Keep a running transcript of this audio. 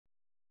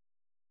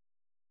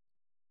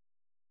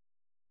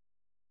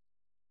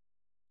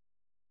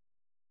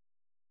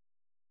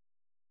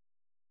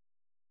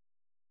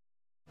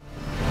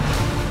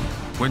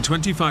when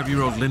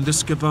 25-year-old Linda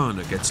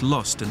Skvarna gets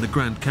lost in the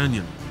Grand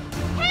Canyon.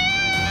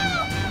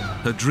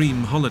 Her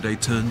dream holiday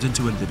turned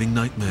into a living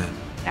nightmare.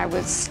 I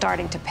was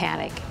starting to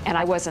panic, and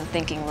I wasn't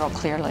thinking real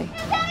clearly.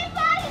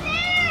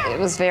 It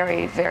was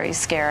very, very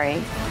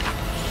scary.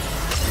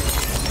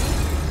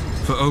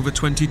 For over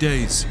 20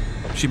 days,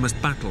 she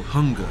must battle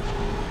hunger,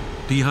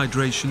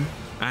 dehydration,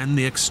 and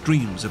the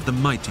extremes of the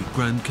mighty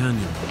Grand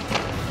Canyon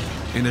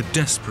in a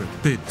desperate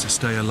bid to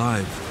stay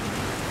alive.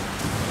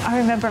 I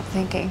remember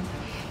thinking,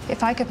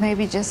 if I could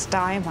maybe just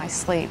die in my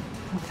sleep,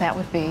 that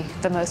would be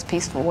the most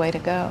peaceful way to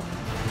go.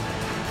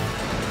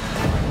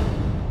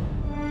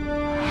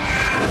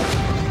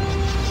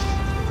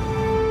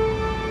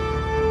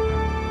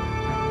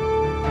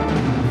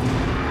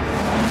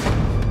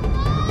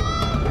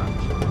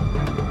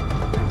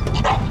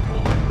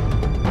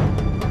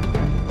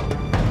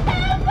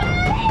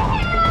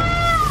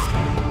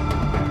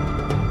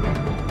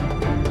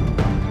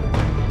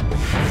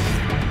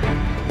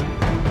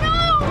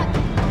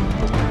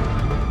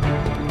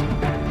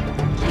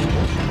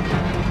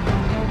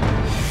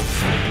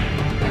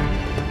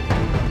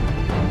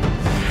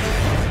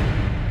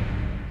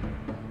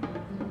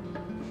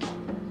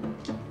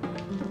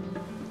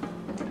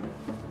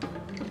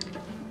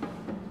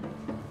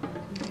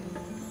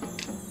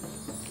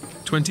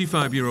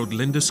 "25-year-old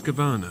Linda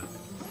Skvarna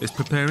is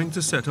preparing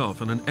to set off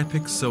on an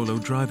epic solo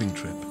driving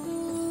trip.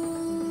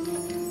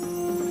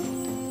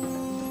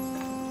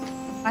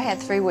 I had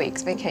 3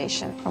 weeks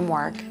vacation from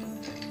work.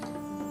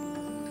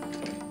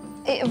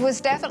 It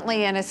was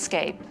definitely an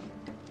escape,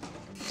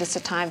 just a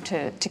time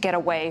to get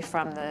away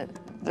from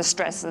the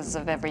stresses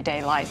of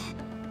everyday life.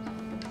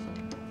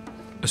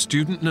 A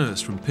student nurse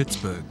from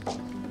Pittsburgh,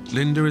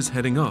 Linda is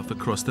heading off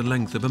across the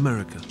length of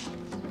America.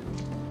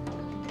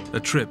 A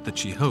trip that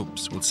she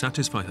hopes will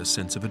satisfy her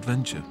sense of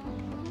adventure.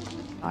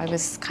 I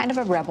was kind of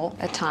a rebel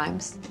at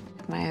times,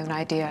 my own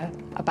idea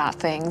about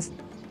things.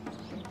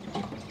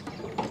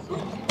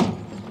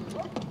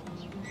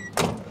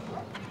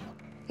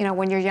 You know,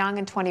 when you're young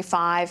and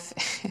 25,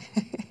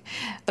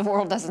 the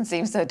world doesn't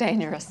seem so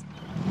dangerous.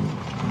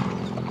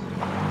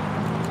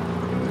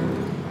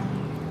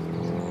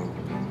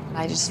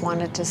 I just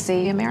wanted to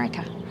see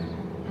America.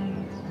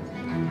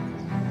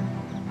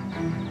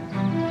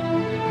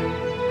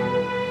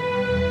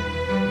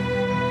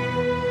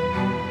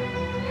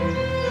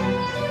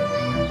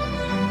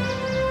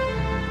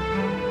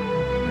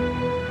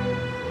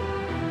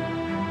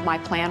 My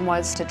plan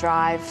was to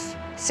drive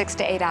 6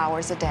 to 8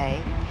 hours a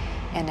day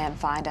and then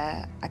find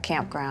a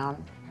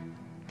campground,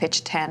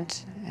 pitch a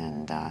tent,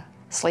 and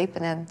sleep,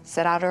 and then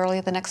set out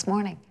early the next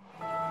morning.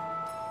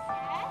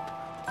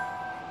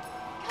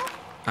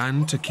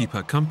 And to keep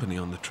her company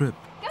on the trip,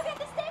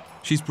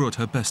 she's brought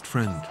her best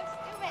friend,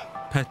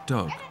 pet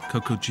dog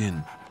Coco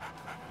Jin.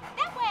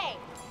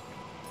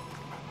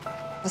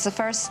 It was the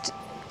first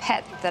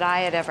pet that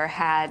I had ever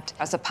had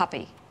as a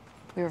puppy.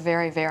 We were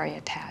very, very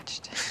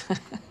attached.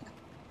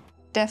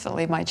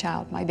 Definitely my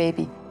child, my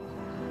baby.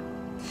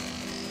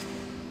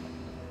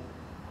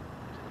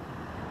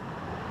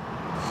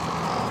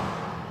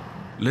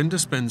 Linda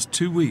spends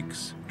 2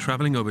 weeks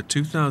traveling over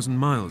 2,000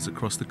 miles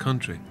across the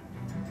country.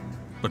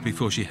 But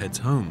before she heads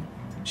home,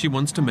 she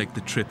wants to make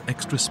the trip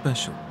extra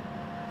special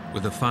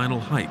with a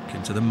final hike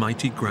into the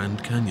mighty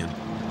Grand Canyon.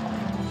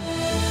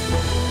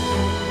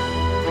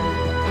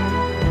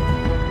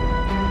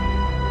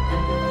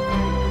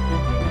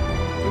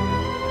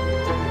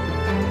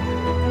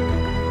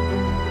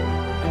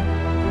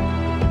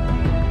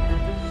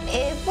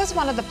 It was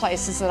one of the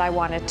places that I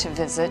wanted to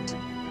visit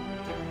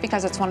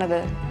because it's one of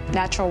the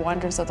natural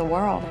wonders of the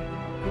world.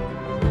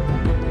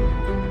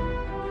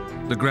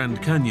 The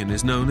Grand Canyon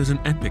is known as an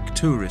epic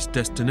tourist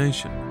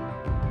destination,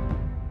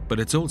 but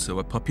it's also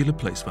a popular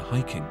place for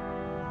hiking.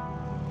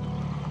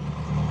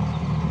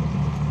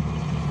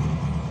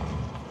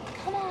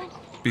 Come on.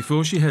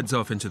 Before she heads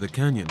off into the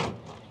canyon,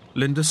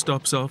 Linda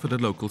stops off at a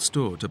local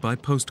store to buy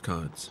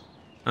postcards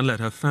and let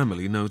her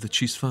family know that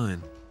she's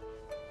fine.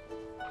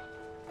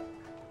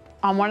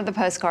 On one of the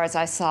postcards,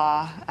 I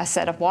saw a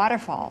set of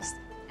waterfalls,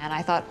 and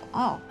I thought,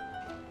 oh,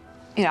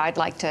 you know, I'd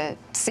like to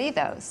see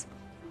those.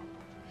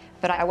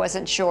 But I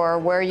wasn't sure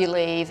where you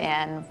leave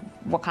and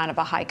what kind of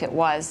a hike it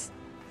was.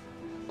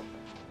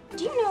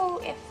 Do you know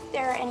if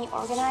there are any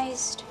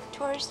organized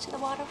tours to the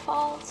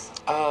waterfalls?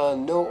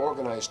 No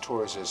organized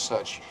tours as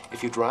such.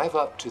 If you drive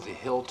up to the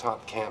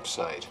hilltop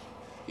campsite,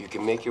 you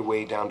can make your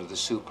way down to the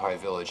Supai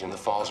village, and the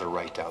falls are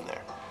right down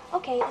there.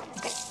 Okay,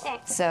 that's great.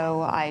 Thanks.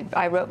 So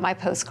I wrote my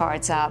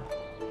postcards up,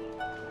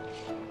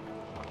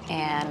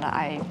 and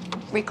I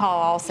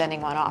recall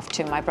sending one off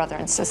to my brother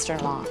and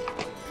sister-in-law.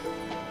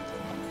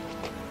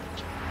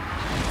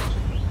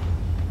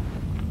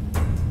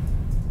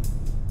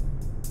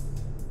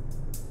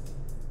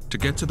 To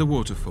get to the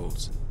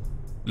waterfalls,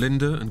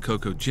 Linda and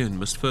Coco Jin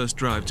must first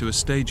drive to a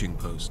staging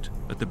post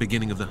at the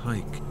beginning of the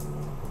hike.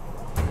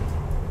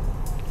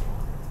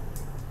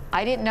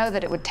 I didn't know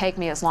that it would take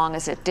me as long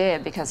as it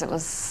did because it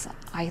was,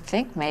 I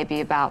think, maybe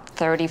about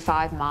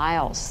 35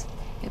 miles.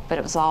 but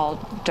it was all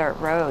dirt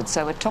road,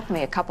 so it took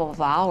me a couple of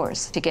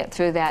hours to get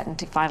through that and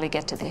to finally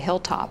get to the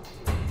hilltop.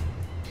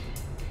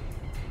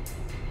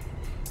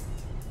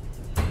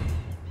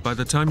 By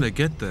the time they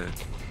get there,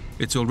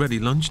 it's already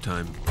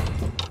lunchtime.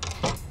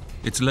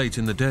 It's late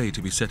in the day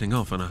to be setting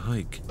off on a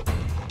hike.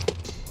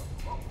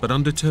 But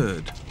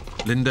undeterred,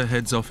 Linda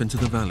heads off into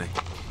the valley.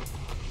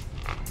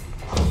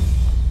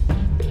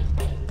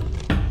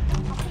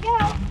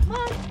 Yeah, come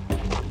on.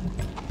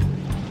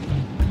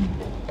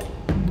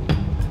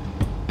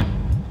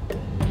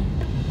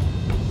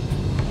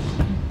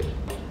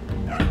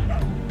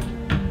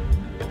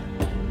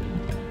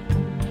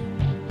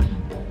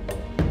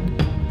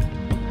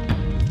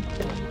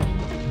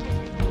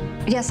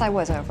 Yes, I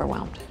was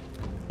overwhelmed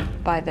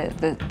by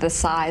the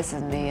size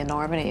and the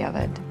enormity of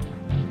it.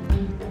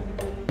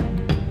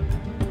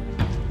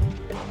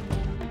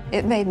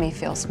 It made me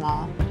feel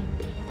small.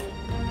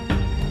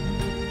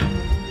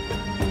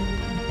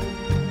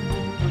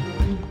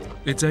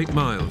 It's 8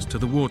 miles to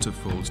the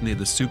waterfalls near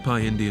the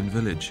Supai Indian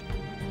village,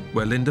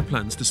 where Linda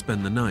plans to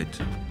spend the night,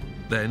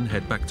 then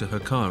head back to her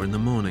car in the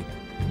morning.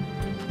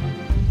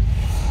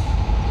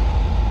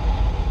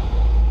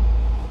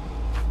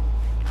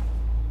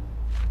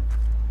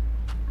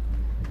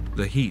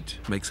 The heat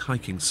makes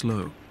hiking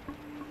slow,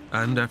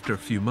 and after a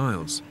few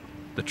miles,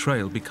 the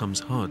trail becomes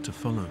hard to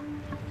follow.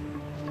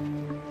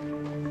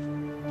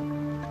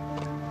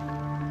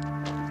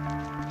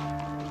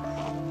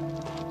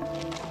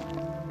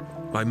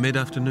 By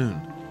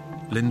mid-afternoon,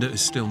 Linda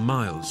is still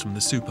miles from the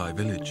Supai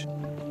village.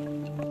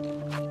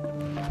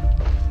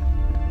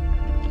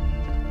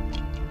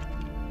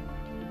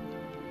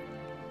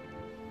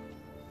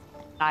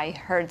 I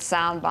heard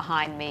sound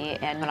behind me,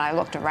 and when I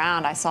looked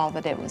around, I saw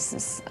that it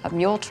was a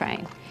mule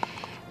train.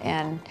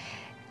 And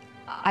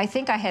I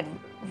think I had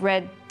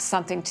read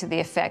something to the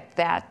effect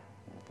that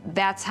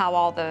that's how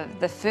all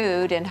the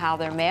food and how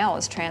their mail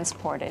is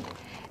transported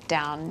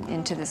down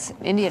into this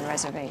Indian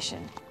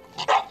reservation.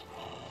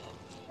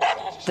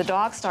 The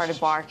dog started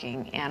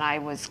barking, and I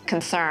was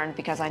concerned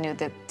because I knew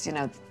that, you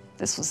know,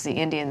 this was the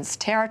Indians'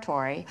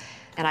 territory,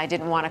 and I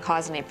didn't want to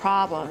cause any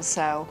problems,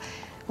 so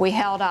we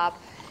held up,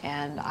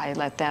 and I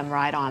let them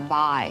ride on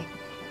by.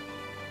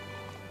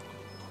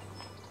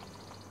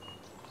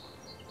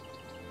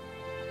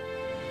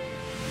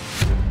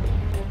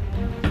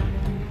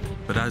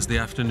 But as the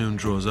afternoon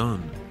draws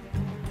on,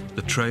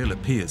 the trail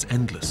appears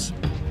endless.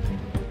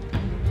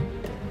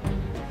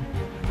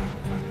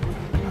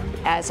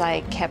 As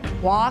I kept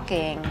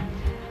walking,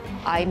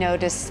 I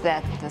noticed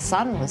that the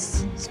sun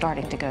was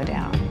starting to go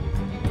down.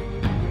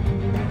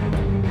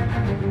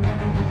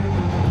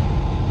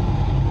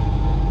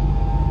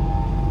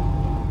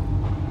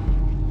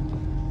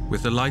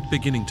 With the light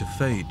beginning to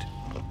fade,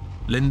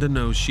 Linda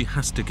knows she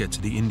has to get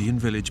to the Indian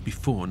village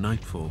before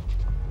nightfall.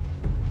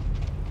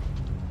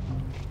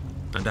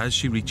 And as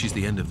she reaches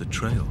the end of the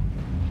trail,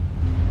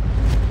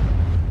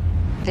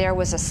 There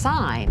was a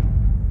sign.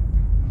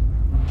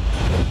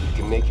 You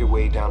can make your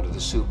way down to the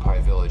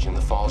Supai village, and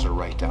the falls are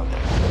right down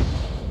there.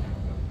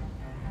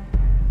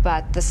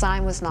 But the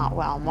sign was not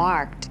well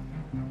marked.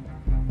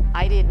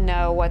 I didn't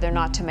know whether or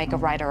not to make a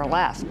right or a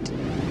left.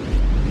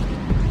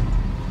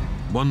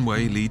 one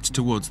way leads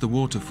towards the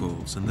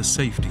waterfalls and the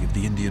safety of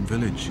the Indian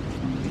village.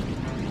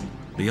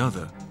 The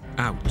other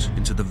out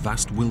into the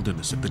vast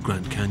wilderness of the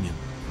Grand Canyon.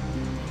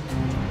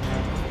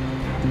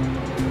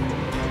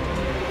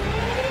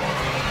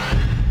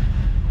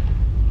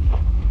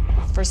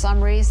 For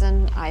some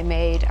reason, I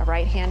made a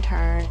right-hand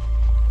turn.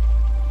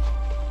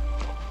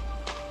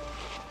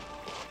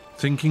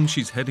 Thinking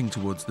she's heading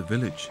towards the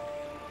village,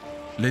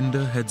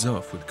 Linda heads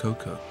off with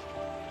Coco.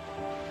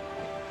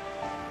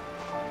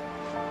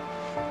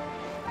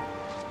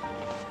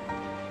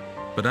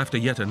 But after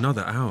yet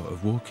another hour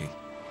of walking,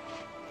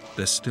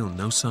 there's still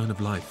no sign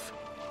of life.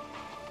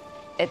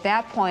 At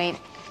that point,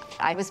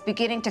 I was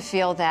beginning to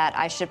feel that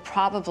I should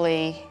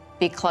probably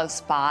be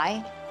close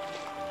by.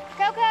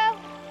 Coco!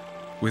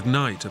 With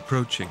night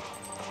approaching,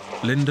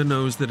 Linda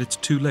knows that it's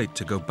too late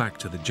to go back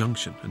to the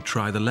junction and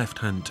try the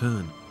left-hand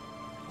turn.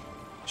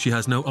 She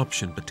has no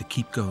option but to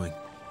keep going.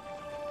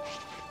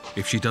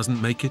 If she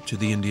doesn't make it to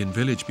the Indian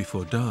village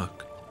before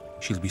dark,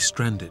 she'll be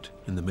stranded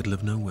in the middle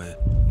of nowhere.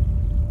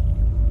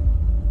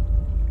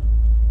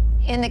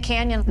 In the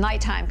canyon,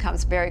 nighttime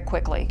comes very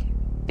quickly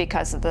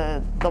because of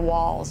the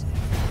walls.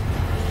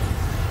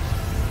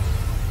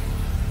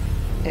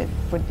 It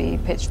would be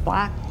pitch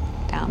black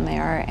down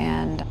there,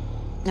 and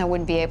I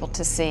wouldn't be able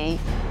to see.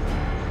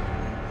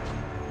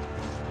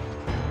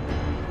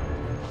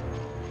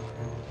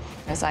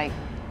 As I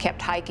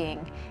kept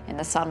hiking and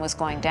the sun was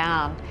going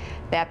down,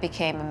 that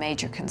became a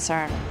major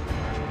concern.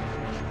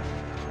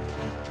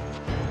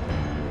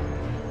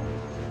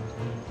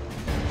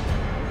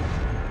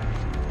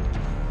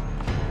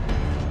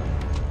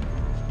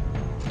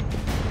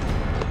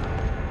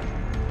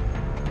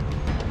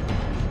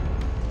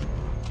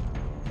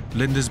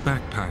 Linda's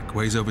backpack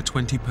weighs over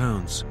 20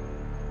 pounds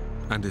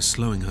and is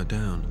slowing her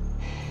down.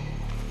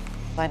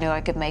 I knew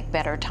I could make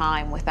better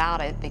time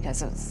without it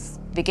because it was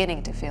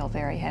beginning to feel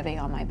very heavy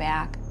on my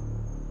back.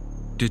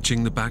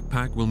 Ditching the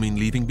backpack will mean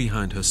leaving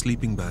behind her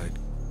sleeping bag,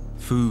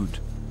 food,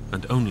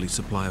 and only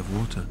supply of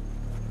water.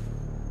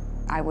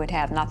 I would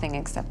have nothing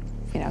except,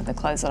 the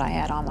clothes that I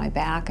had on my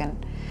back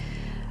and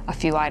a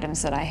few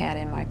items that I had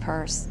in my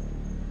purse.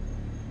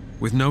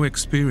 With no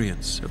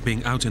experience of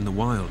being out in the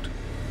wild,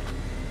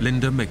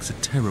 Linda makes a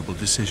terrible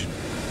decision.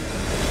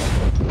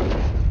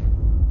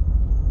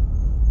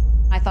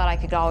 I thought I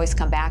could always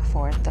come back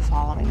for it the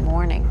following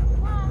morning.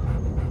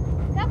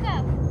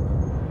 Coco!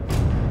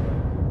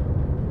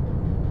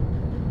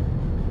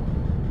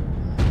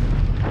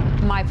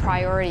 My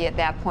priority at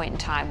that point in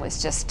time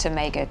was just to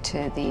make it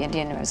to the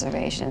Indian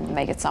reservation,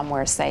 make it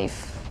somewhere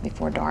safe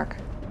before dark.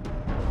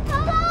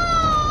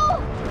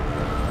 Hello!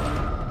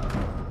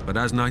 But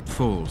as night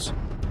falls,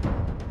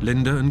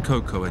 Linda and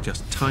Coco are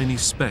just tiny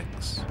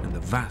specks in the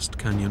vast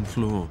canyon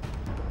floor.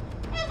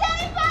 Is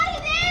anybody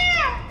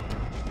there?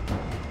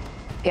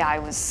 Yeah, I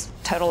was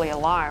totally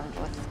alarmed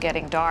with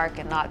getting dark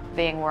and not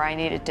being where I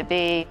needed to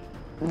be.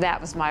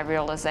 That was my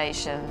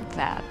realization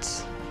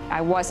that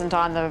I wasn't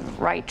on the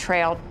right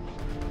trail.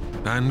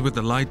 And with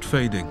the light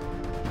fading,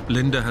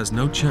 Linda has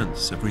no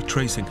chance of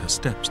retracing her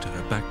steps to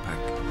her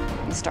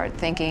backpack. You start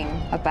thinking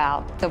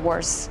about the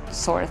worst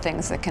sort of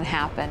things that can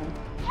happen.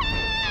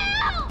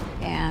 Help!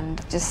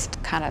 And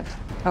just kind of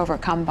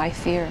overcome by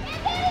fear. Is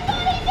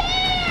anybody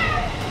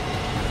there?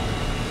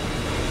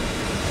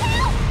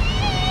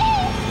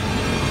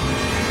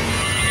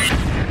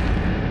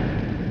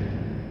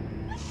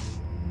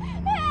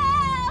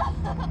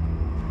 Help me!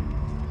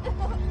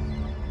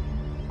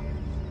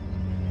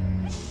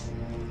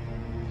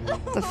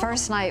 Help! The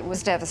first night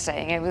was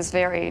devastating. It was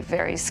very,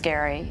 very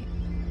scary.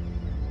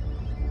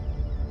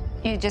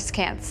 You just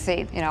can't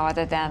see,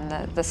 other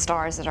than the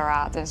stars that are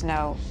out. There's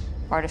no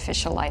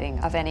artificial lighting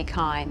of any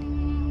kind.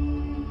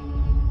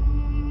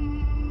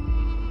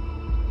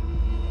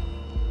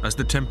 As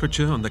the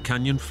temperature on the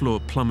canyon floor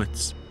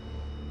plummets,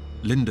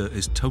 Linda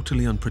is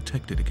totally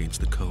unprotected against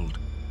the cold.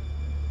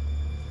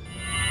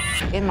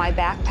 In my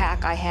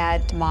backpack, I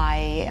had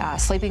my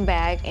sleeping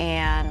bag,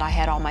 and I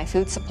had all my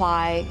food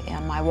supply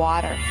and my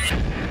water.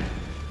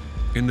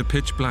 In the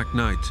pitch black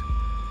night,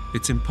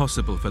 it's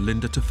impossible for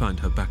Linda to find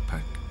her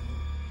backpack.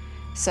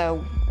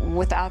 So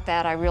without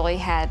that, I really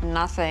had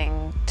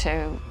nothing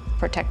to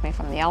protect me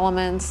from the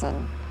elements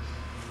and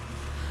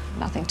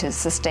nothing to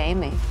sustain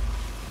me.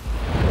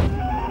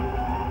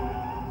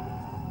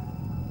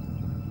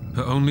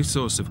 Her only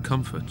source of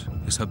comfort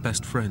is her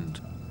best friend,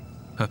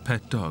 her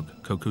pet dog,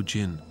 Coco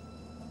Jin.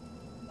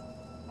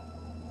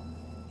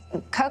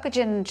 Coco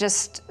Jin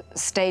just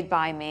stayed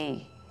by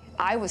me.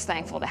 I was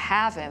thankful to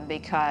have him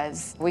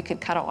because we could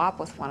cuddle up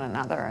with one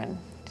another, and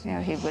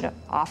he would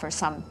offer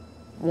some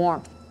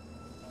warmth.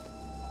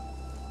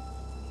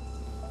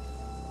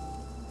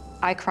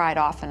 I cried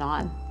off and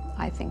on,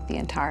 I think, the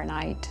entire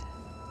night,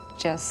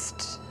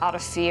 just out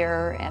of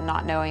fear and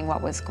not knowing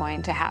what was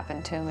going to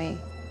happen to me.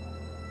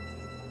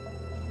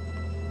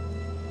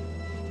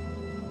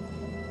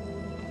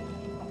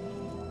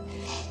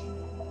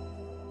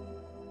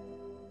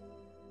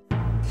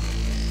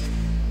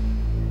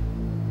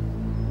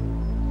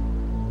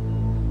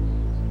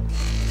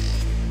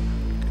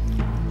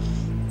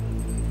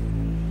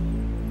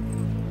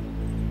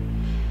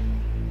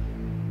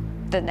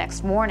 The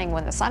next morning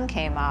when the sun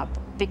came up,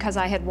 because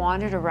I had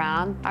wandered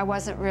around, I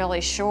wasn't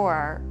really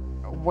sure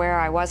where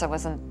I was. I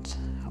wasn't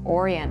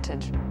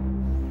oriented.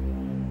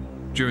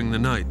 During the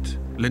night,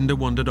 Linda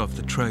wandered off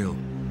the trail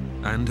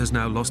and has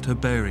now lost her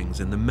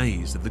bearings in the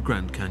maze of the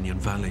Grand Canyon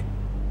Valley.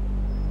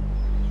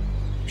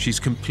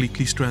 She's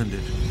completely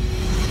stranded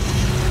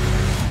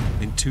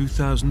in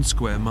 2,000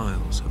 square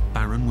miles of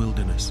barren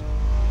wilderness.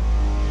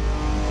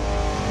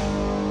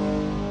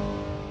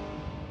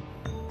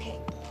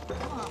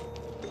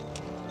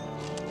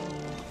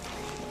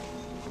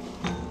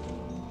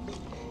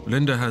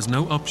 Linda has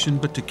no option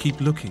but to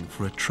keep looking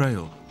for a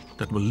trail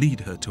that will lead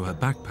her to her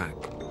backpack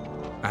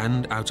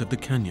and out of the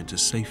canyon to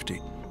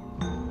safety.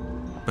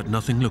 But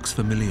nothing looks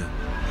familiar.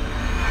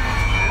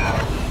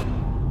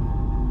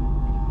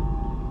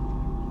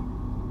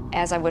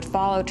 As I would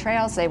follow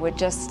trails, they would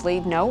just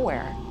lead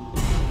nowhere.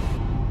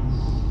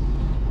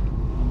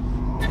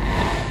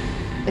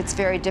 It's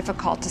very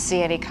difficult to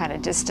see any kind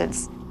of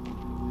distance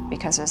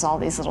because there's all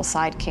these little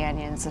side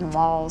canyons and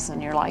walls,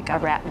 and you're like a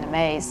rat in a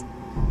maze.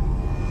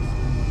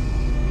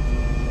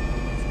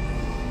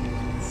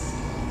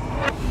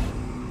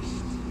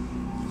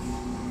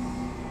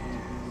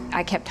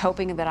 I kept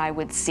hoping that I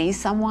would see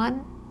someone,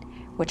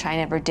 which I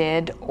never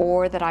did,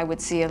 or that I would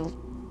see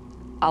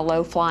a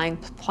low-flying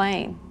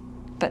plane,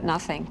 but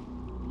nothing.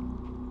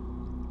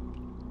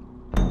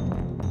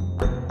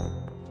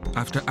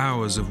 After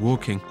hours of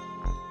walking,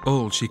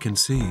 all she can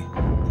see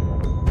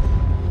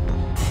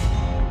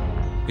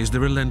is the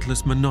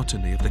relentless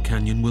monotony of the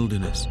canyon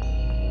wilderness.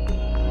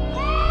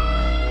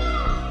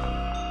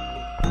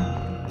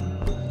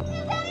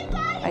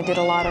 I did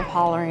a lot of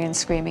hollering and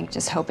screaming,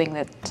 just hoping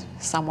that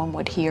someone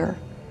would hear,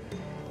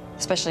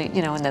 especially,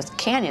 in those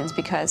canyons,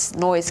 because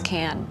noise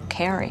can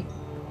carry.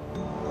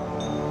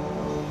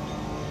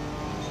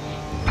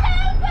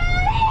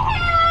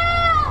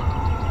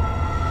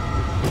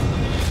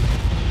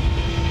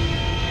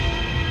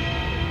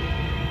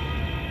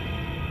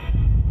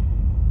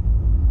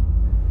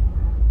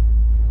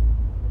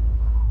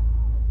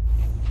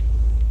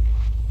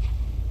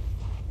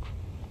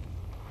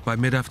 By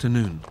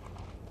mid-afternoon,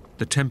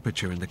 the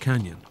temperature in the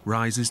canyon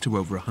rises to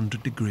over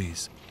 100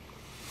 degrees.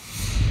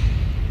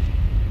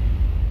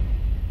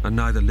 And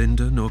neither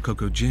Linda nor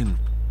Coco Gin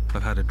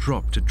have had a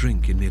drop to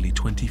drink in nearly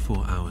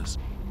 24 hours.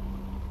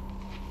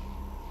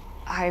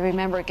 I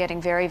remember it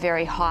getting very,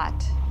 very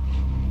hot.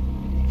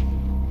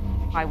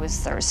 I was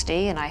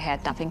thirsty and I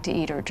had nothing to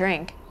eat or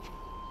drink.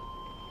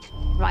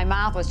 My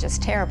mouth was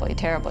just terribly,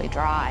 terribly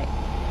dry.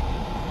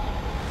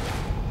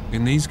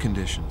 In these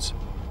conditions,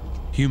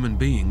 human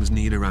beings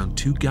need around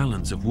 2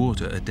 gallons of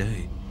water a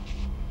day.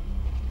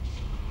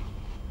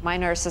 My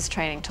nurse's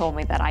training told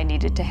me that I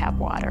needed to have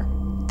water,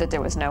 that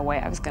there was no way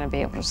I was going to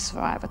be able to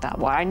survive without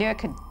water. I knew I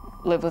could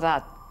live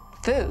without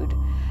food,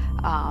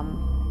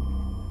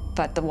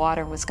 but the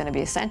water was going to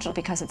be essential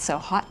because it's so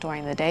hot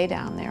during the day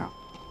down there.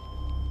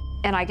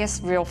 And I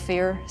guess real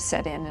fear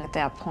set in at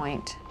that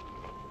point.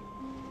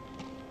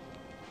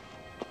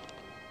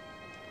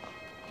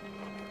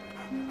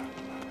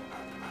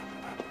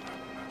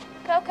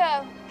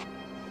 Coco,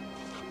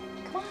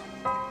 come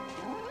on.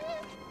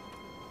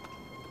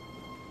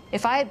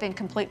 If I had been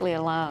completely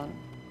alone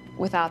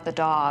without the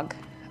dog,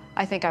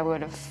 I think I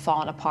would have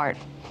fallen apart.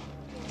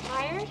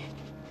 Tired?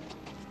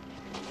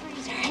 I'm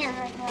pretty tired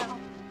right now.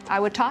 I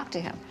would talk to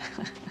him.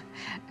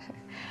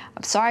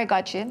 I'm sorry I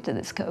got you into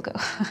this, Coco.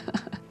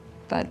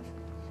 But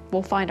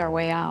we'll find our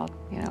way out,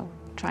 you know,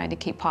 trying to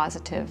keep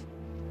positive.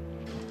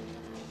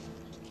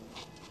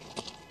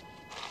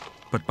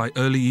 But by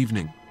early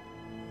evening,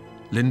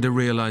 Linda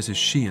realizes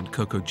she and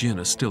Coco Gin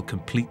are still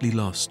completely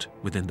lost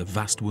within the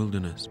vast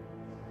wilderness.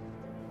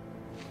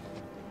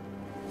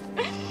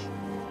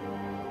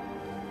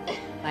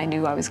 I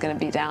knew I was going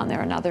to be down there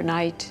another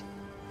night.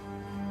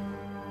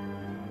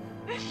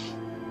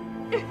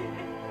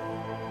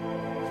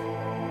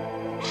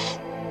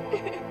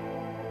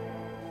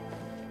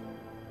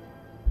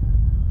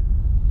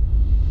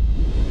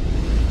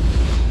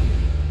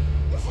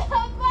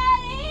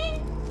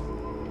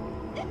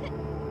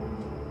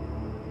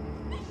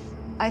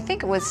 I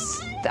think it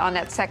was on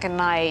that second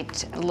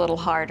night a little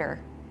harder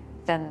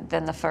than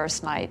the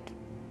first night,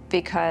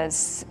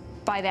 because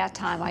by that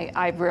time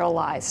I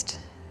realized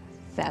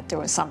that there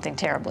was something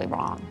terribly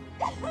wrong.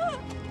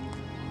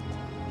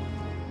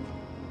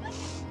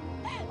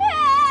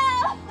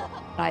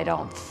 I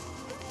don't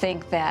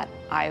think that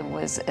I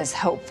was as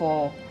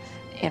hopeful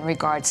in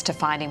regards to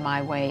finding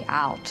my way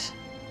out.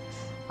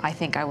 I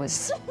think I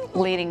was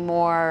leaning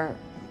more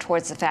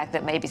towards the fact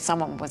that maybe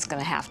someone was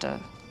going to have to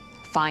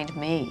find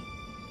me.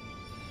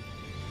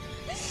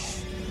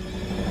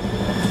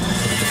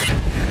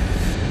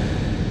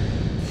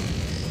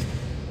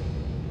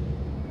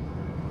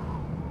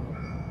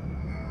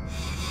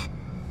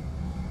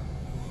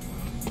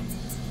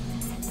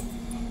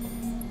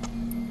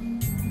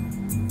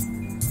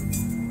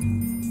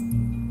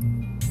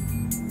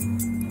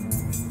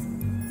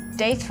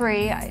 Day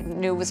 3, I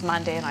knew it was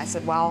Monday, and I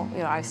said, well, you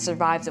know, I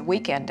survived the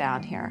weekend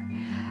down here,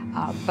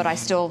 but I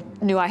still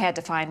knew I had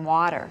to find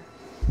water.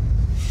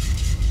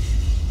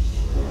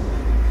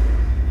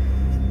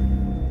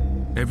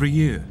 Every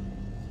year,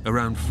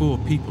 around 4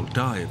 people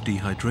die of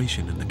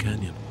dehydration in the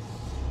canyon.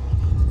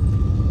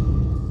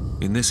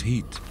 In this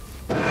heat,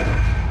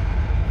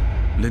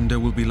 Linda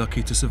will be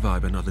lucky to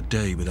survive another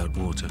day without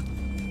water.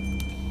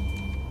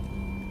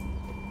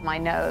 My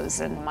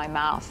nose and my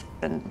mouth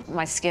and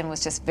my skin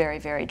was just very,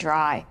 very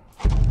dry.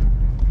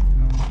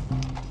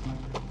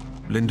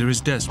 Linda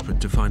is desperate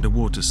to find a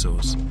water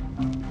source.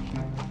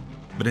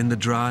 But in the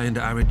dry and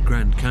arid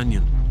Grand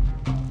Canyon,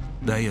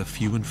 they are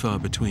few and far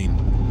between.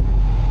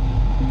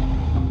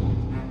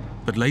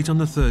 But late on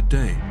the 3rd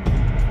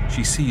day,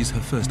 she sees her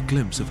first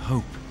glimpse of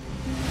hope.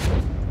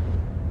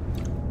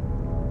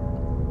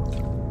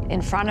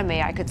 In front of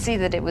me, I could see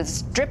that it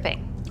was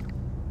dripping.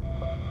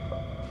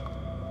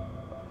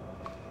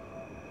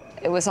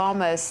 It was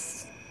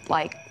almost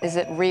like, is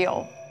it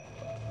real?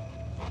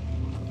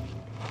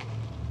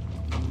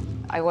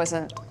 I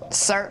wasn't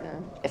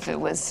certain if it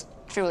was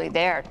truly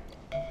there.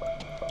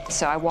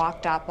 So I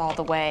walked up all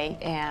the way,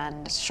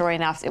 and sure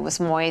enough, it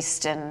was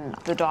moist, and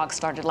the dog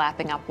started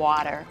lapping up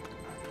water.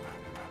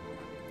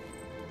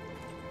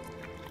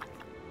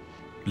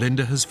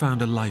 Linda has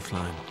found a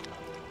lifeline,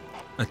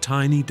 a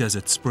tiny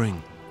desert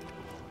spring.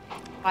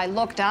 I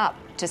looked up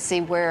to see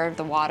where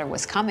the water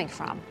was coming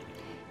from,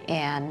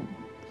 and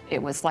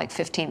it was like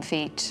 15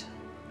 feet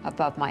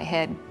above my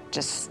head,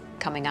 just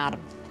coming out of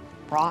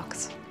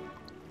rocks.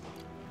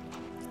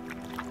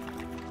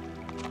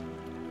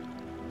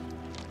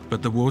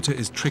 But the water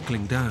is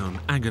trickling down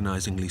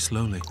agonizingly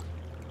slowly.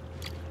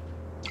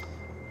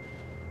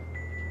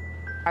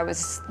 I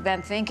was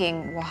then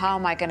thinking, well, how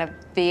am I going to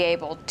be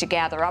able to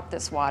gather up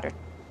this water?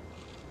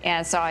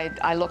 And so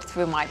I looked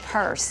through my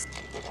purse.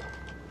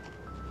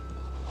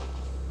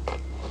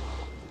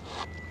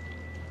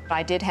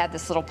 I did have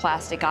this little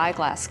plastic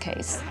eyeglass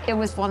case. It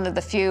was one of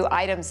the few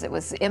items that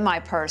was in my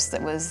purse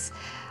that was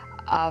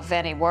of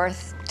any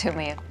worth to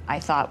me. I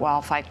thought, well,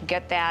 if I could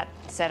get that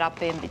set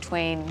up in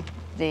between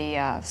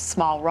the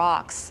small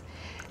rocks,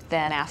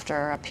 then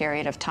after a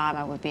period of time,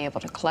 I would be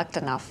able to collect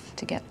enough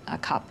to get a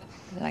cup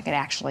that I could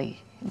actually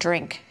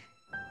drink.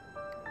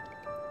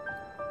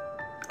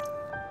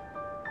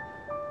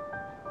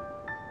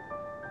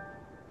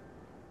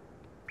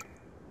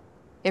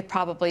 It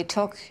probably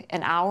took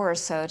an hour or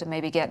so to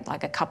maybe get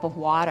like a cup of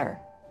water.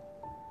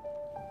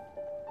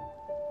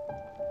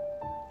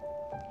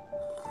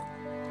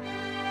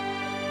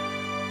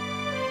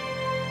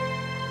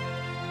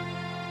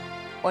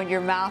 When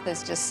your mouth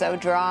is just so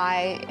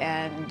dry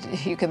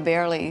and you can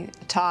barely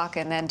talk,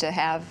 and then to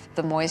have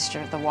the moisture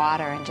of the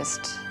water and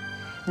just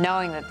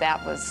knowing that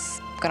that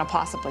was going to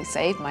possibly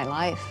save my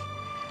life,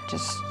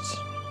 just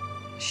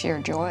sheer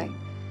joy.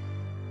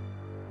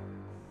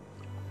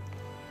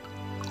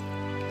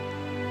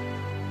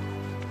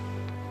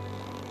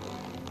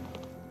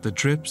 The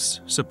drips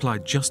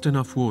supplied just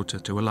enough water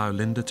to allow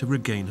Linda to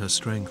regain her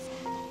strength.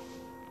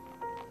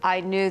 I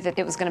knew that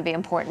it was going to be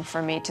important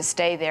for me to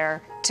stay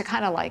there to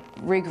kind of like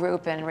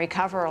regroup and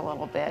recover a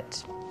little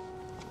bit,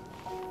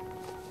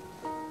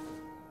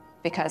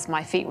 because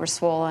my feet were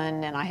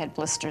swollen and I had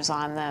blisters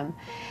on them,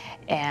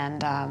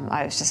 and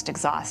I was just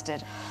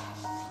exhausted.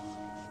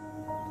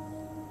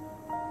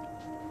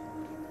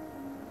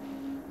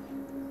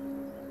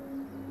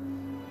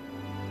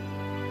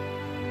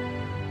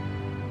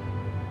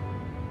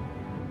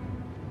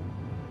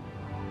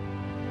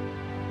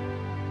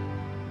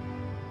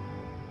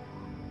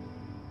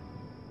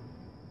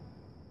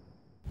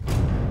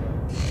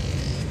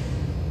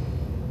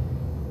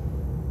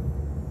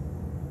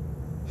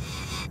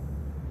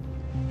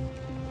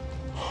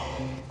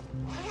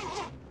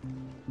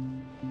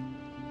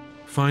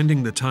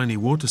 Finding the tiny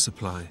water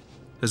supply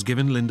has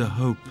given Linda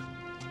hope.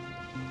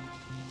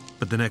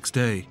 But the next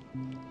day,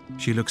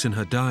 she looks in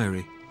her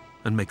diary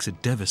and makes a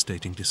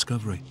devastating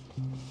discovery.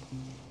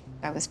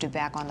 I was due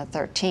back on the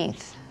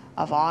 13th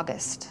of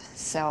August,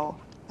 so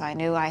I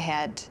knew I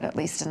had at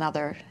least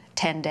another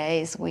 10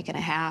 days, a week and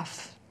a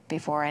half,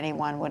 before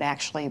anyone would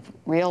actually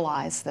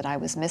realize that I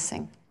was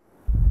missing.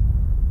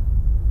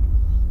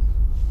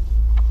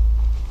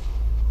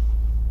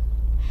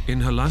 In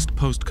her last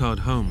postcard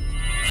home,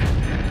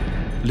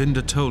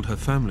 Linda told her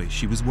family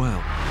she was well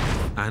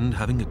and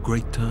having a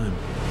great time.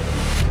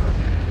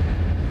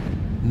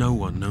 No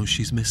one knows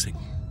she's missing.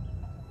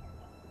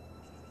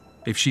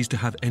 If she's to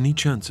have any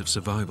chance of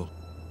survival,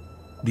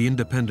 the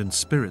independent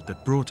spirit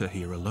that brought her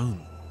here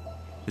alone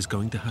is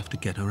going to have to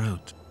get her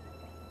out.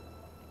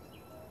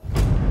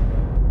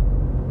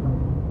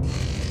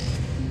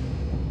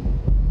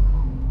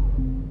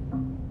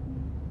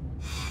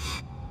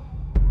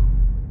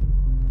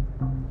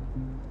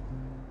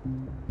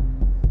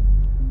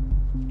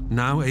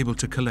 Now able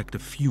to collect a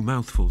few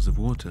mouthfuls of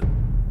water,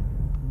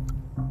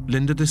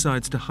 Linda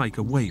decides to hike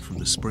away from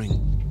the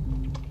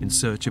spring in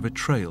search of a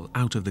trail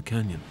out of the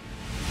canyon.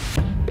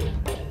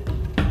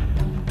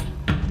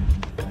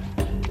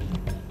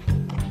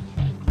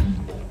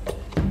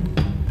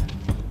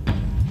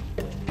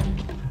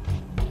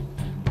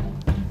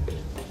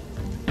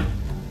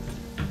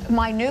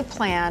 My new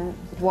plan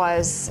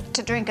was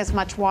to drink as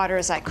much water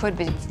as I could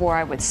before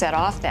I would set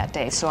off that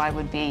day, so I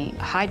would be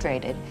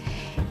hydrated,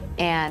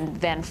 and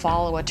then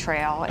follow a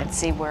trail and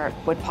see where it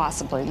would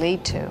possibly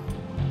lead to.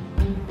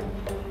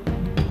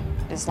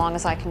 As long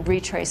as I can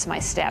retrace my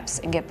steps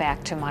and get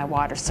back to my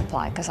water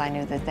supply, because I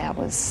knew that that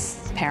was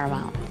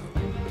paramount.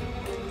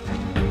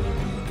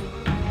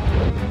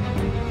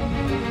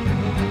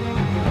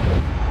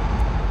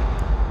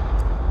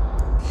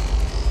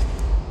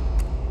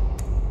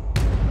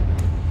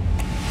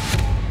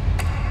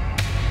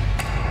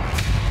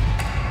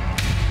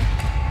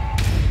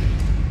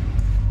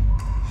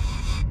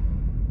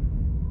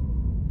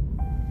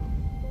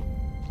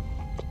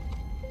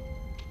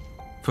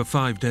 For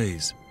 5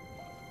 days,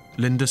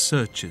 Linda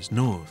searches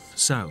north,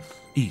 south,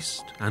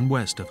 east, and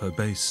west of her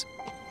base.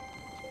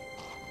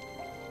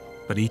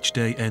 But each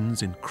day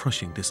ends in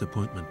crushing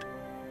disappointment.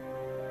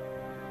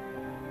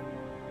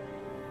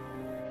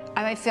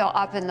 I might feel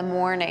up in the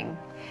morning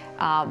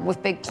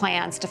with big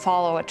plans to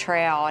follow a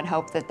trail and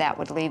hope that that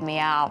would lead me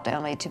out,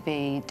 only to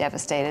be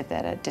devastated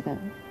that it didn't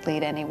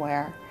lead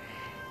anywhere,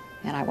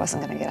 and I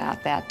wasn't going to get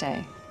out that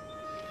day.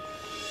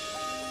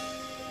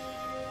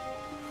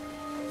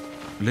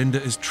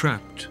 Linda is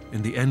trapped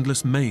in the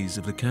endless maze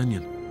of the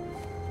canyon,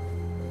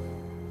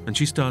 and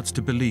she starts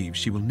to believe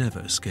she will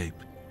never escape.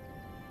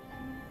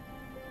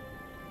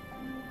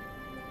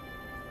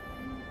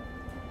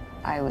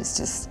 I was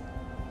just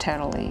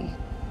totally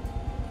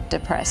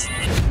depressed.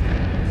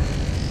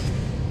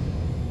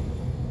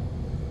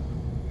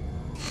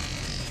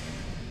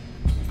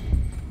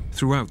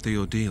 Throughout the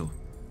ordeal,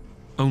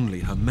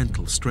 only her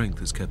mental strength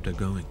has kept her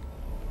going.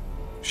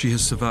 She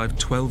has survived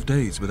 12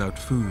 days without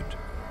food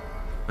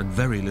and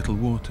very little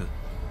water,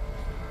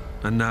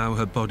 and now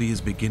her body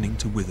is beginning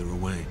to wither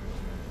away.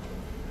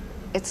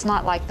 It's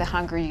not like the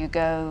hunger you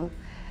go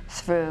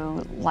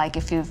through, like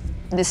if you've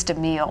missed a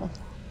meal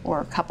or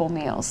a couple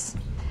meals,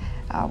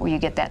 where you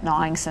get that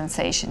gnawing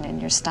sensation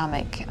in your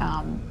stomach.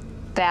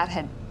 That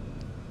had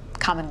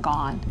come and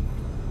gone.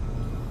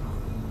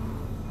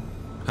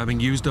 Having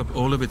used up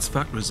all of its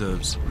fat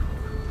reserves,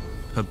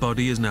 her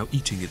body is now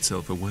eating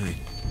itself away.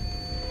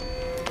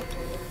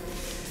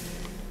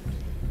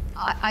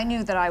 I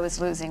knew that I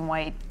was losing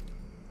weight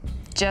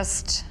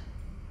just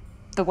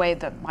the way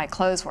that my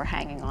clothes were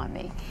hanging on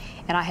me.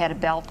 And I had a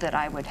belt that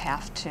I would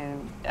have to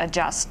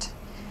adjust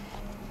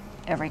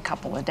every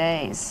couple of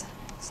days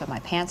so my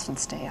pants would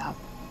stay up.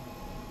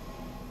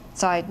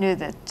 So I knew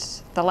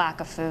that the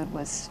lack of food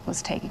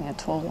was taking a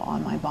toll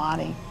on my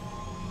body.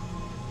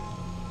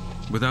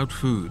 Without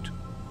food,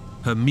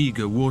 her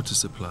meager water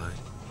supply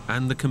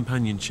and the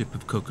companionship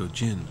of Coco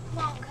Gin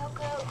Mom,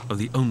 Coco. are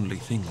the only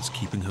things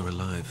keeping her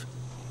alive.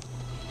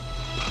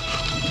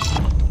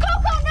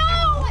 Coco,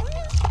 no!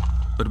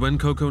 But when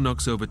Coco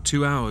knocks over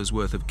 2 hours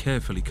worth of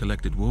carefully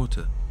collected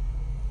water,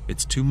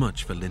 it's too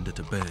much for Linda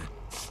to bear.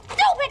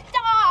 Stupid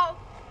dog!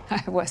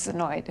 I was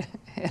annoyed,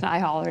 and I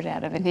hollered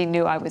at him, and he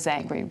knew I was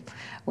angry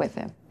with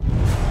him.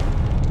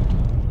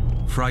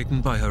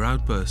 Frightened by her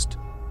outburst,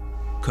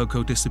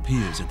 Coco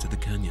disappears into the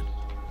canyon.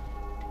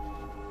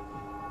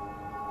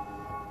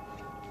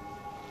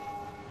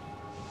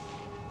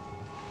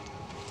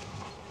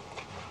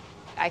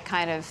 I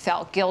kind of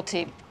felt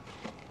guilty.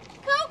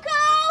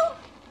 Coco!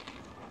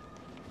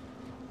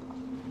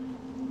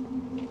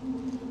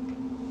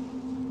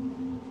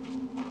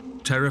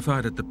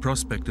 Terrified at the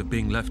prospect of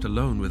being left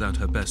alone without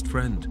her best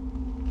friend,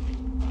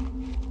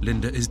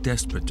 Linda is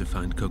desperate to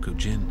find Coco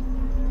Gin.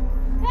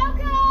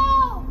 Coco!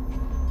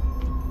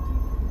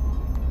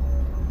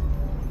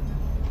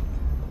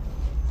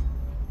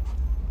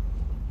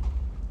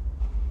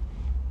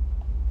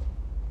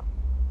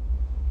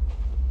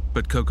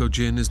 But Coco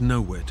Gin is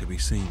nowhere to be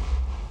seen.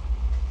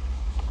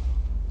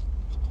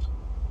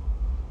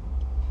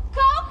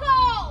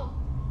 Coco!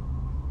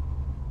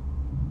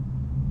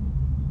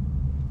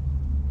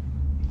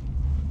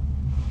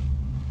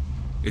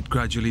 It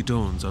gradually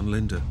dawns on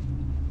Linda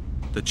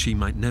that she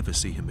might never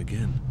see him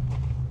again.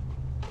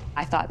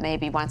 I thought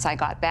maybe once I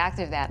got back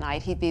there that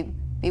night, he'd be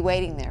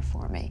waiting there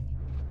for me.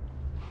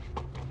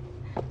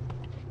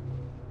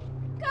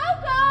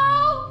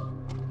 Coco!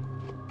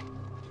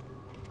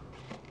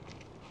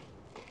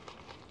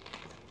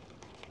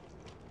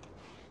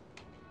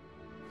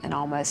 And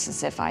almost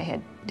as if I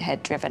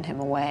had driven him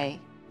away.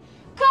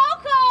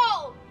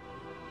 Coco!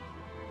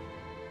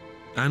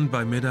 And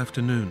by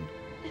mid-afternoon,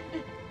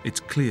 it's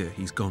clear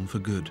he's gone for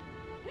good.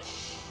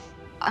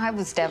 I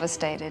was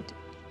devastated.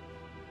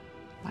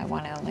 My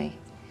one only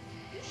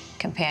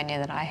companion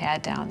that I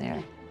had down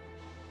there.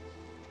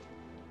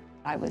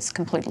 I was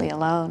completely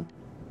alone.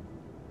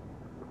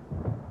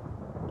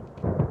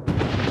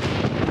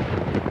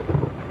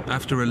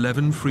 After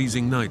 11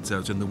 freezing nights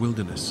out in the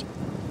wilderness,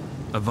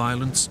 a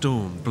violent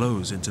storm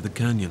blows into the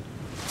canyon.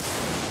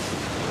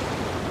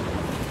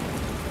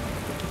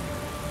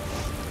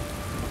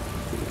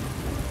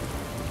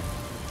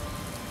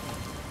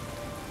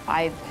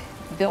 I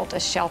built a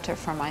shelter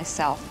for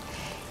myself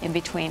in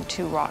between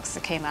two rocks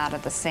that came out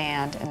of the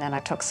sand, and then I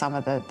took some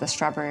of the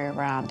shrubbery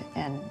around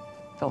and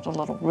built a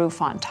little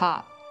roof on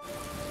top.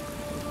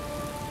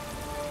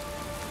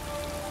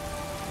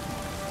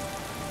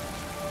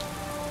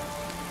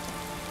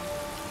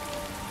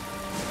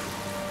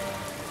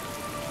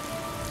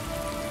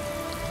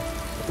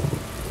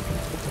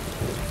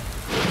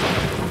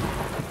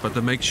 But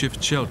the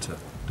makeshift shelter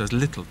does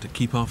little to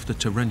keep off the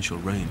torrential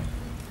rain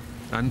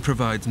and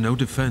provides no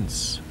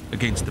defense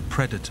against the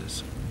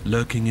predators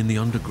lurking in the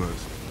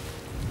undergrowth.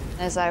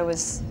 As I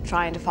was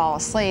trying to fall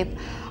asleep,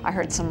 I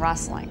heard some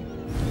rustling.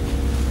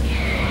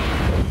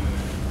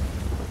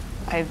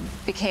 I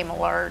became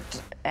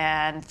alert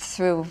and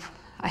threw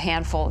a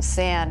handful of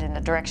sand in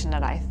the direction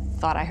that I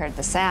thought I heard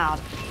the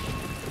sound.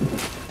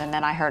 And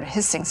then I heard a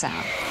hissing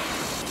sound.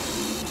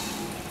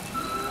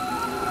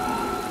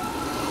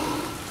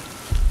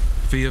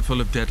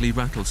 Fearful of deadly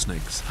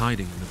rattlesnakes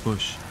hiding in the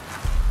bush,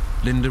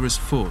 Linda is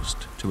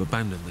forced to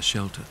abandon the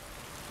shelter.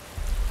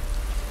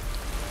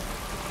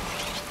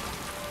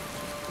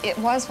 It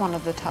was one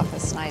of the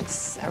toughest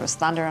nights. There was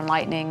thunder and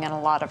lightning and a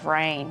lot of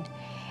rain,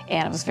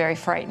 and it was very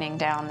frightening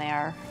down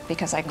there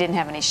because I didn't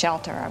have any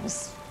shelter. I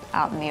was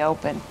out in the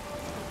open.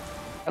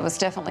 It was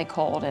definitely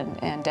cold,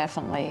 and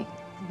definitely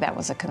that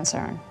was a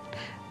concern,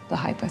 the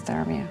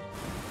hypothermia.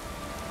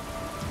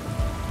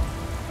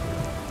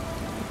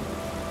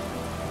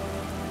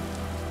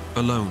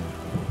 Alone,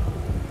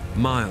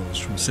 miles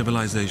from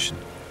civilization,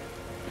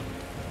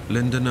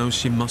 Linda knows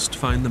she must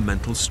find the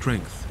mental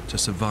strength to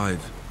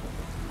survive.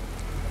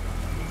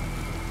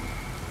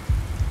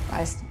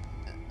 I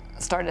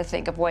started to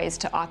think of ways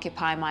to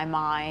occupy my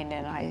mind,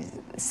 and I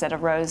said a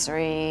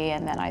rosary,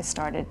 and then I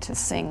started to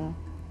sing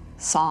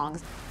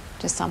songs,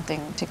 just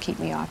something to keep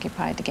me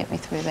occupied, to get me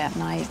through that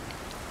night.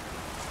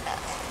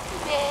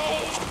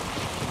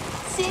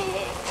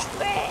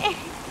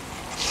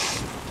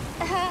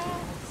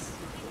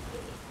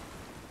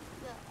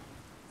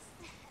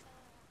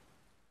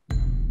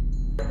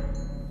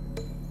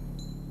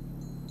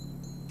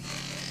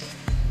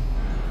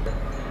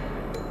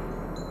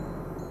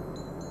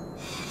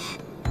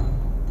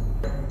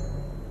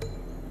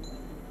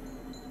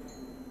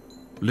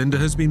 Linda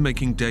has been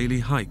making daily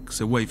hikes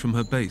away from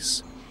her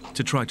base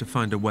to try to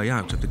find a way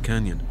out of the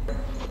canyon.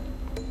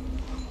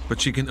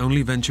 But she can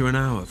only venture an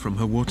hour from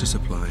her water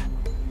supply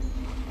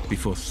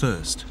before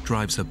thirst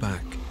drives her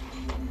back.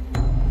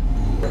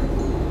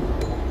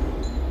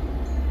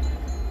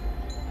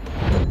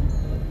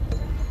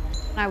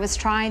 I was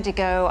trying to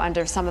go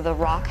under some of the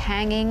rock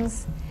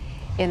hangings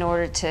in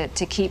order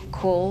to keep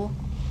cool.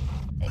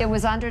 It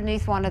was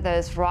underneath one of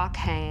those rock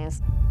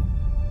hangings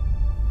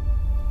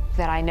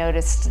that I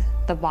noticed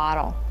the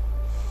bottle.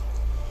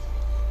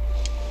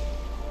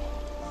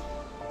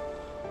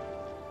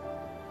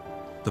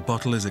 The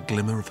bottle is a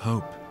glimmer of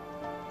hope.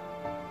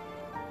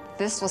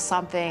 This was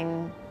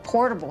something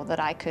portable that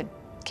I could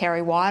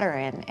carry water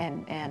in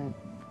and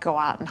go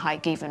out and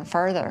hike even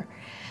further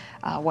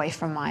away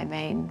from my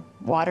main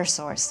water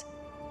source.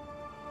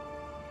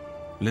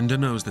 Linda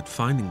knows that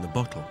finding the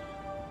bottle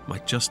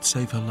might just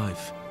save her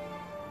life.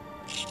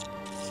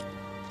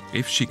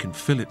 If she can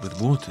fill it with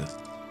water,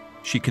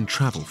 she can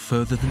travel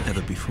further than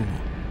ever before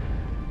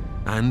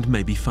and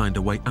maybe find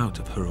a way out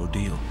of her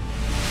ordeal.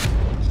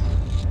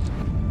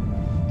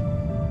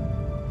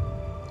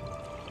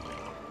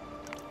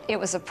 It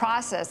was a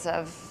process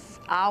of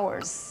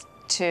hours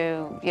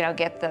to,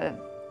 get the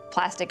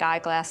plastic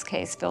eyeglass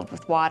case filled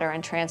with water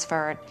and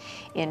transfer it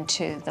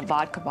into the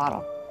vodka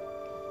bottle.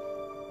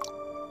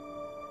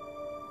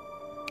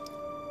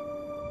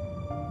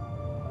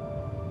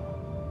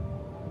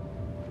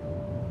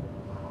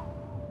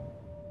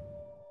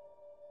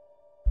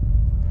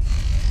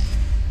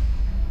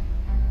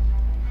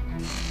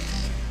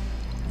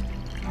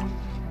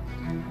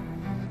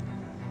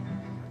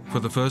 For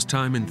the first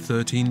time in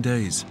 13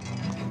 days,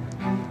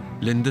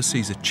 Linda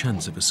sees a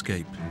chance of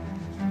escape.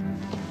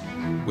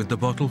 With the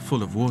bottle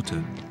full of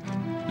water,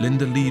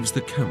 Linda leaves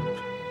the camp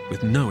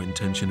with no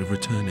intention of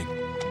returning.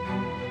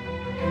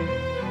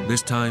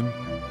 This time,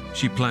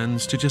 she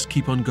plans to just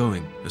keep on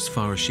going as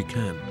far as she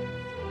can.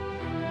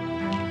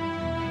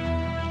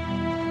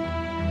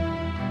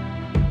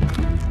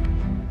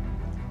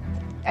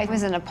 I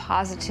was in a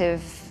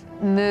positive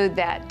mood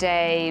that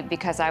day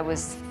because I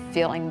was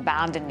feeling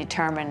bound and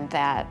determined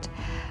that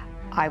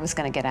I was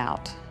going to get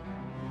out.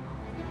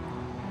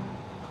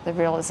 The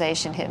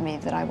realization hit me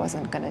that I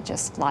wasn't going to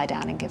just lie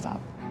down and give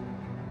up.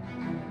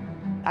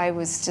 I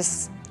was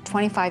just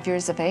 25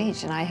 years of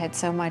age, and I had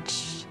so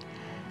much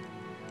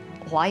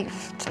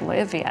life to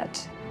live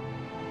yet.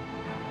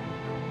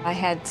 I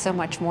had so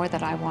much more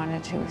that I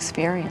wanted to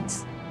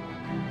experience.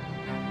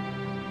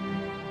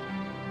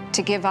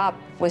 To give up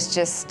was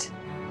just,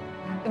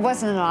 it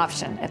wasn't an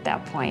option at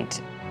that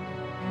point.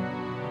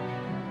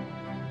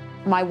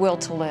 My will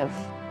to live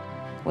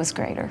was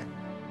greater.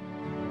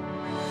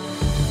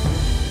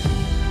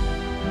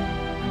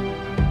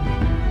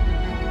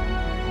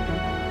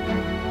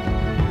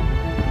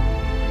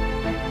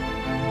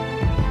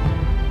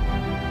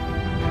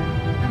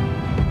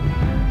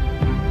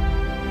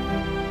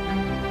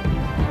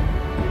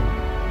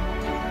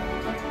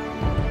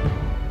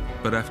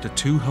 But after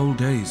 2 whole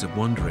days of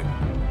wandering,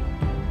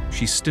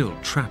 she's still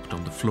trapped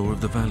on the floor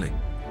of the valley,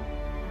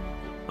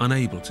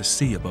 unable to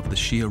see above the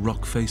sheer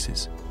rock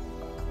faces.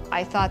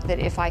 I thought that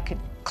if I could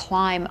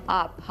climb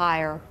up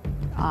higher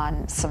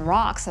on some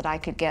rocks, that I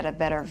could get a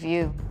better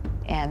view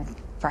and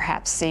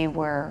perhaps see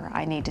where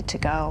I needed to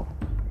go.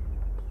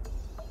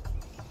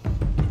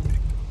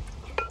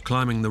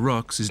 Climbing the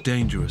rocks is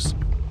dangerous,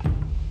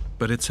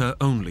 but it's her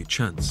only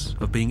chance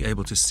of being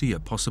able to see a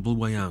possible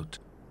way out.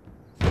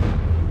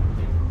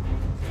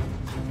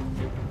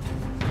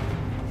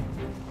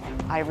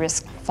 I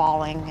risked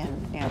falling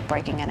and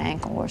breaking an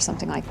ankle or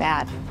something like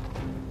that.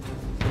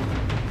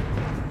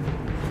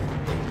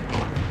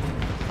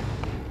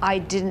 I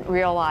didn't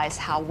realize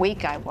how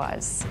weak I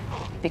was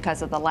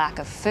because of the lack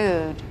of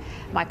food.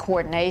 My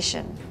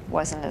coordination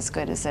wasn't as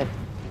good as it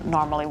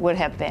normally would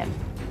have been.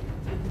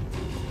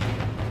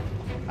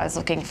 I was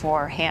looking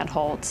for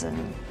handholds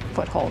and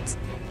footholds.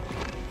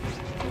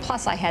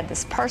 Plus, I had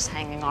this purse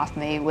hanging off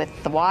me with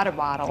the water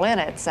bottle in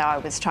it, so I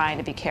was trying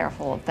to be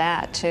careful of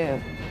that,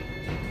 too.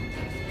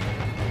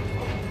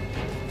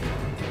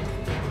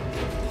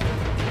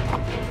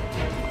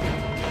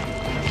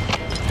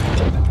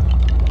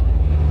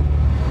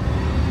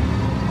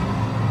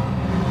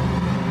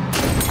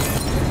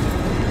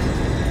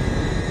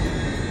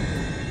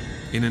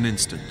 In an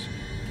instant,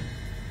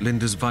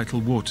 Linda's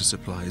vital water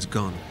supply is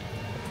gone.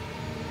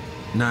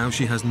 Now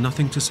she has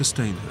nothing to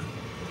sustain her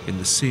in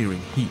the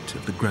searing heat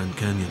of the Grand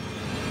Canyon.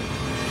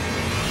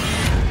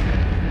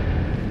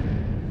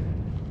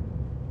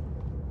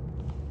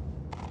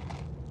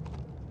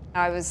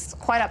 I was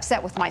quite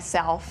upset with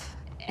myself,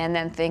 and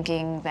then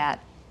thinking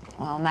that,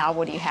 well, now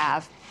what do you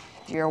have?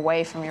 You're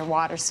away from your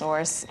water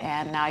source,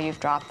 and now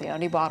you've dropped the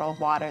only bottle of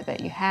water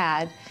that you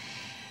had,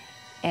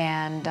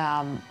 and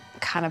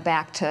kind of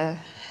back to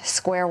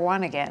square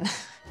one again.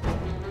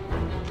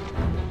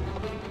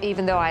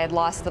 Even though I had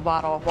lost the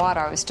bottle of water,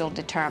 I was still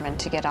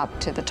determined to get up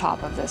to the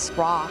top of this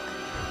rock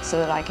so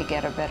that I could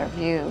get a better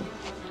view.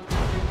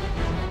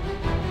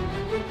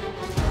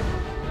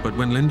 But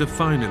when Linda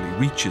finally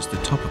reaches the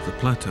top of the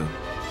plateau,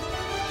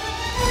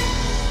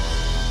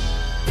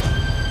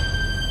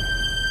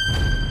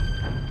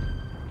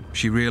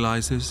 she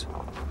realizes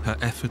her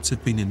efforts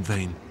have been in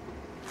vain.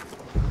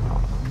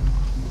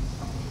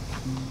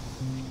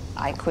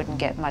 I couldn't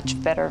get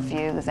much better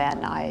view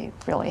than I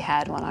really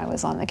had when I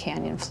was on the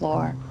canyon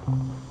floor.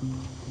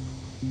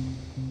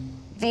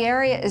 The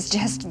area is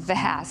just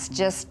vast,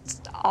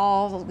 just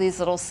all these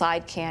little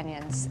side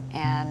canyons,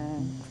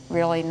 and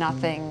really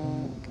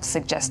nothing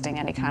suggesting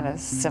any kind of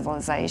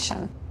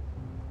civilization,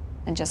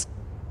 and just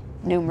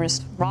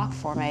numerous rock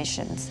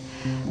formations.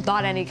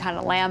 Not any kind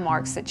of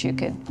landmarks that you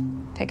could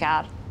pick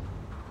out.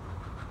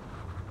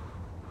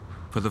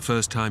 For the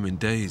first time in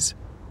days,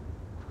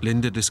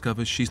 Linda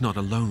discovers she's not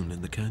alone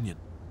in the canyon.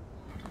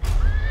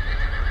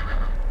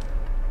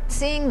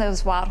 Seeing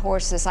those wild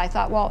horses, I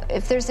thought, well,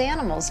 if there's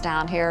animals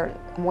down here,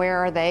 where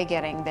are they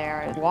getting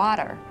their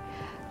water?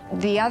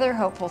 The other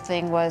hopeful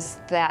thing was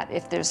that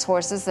if there's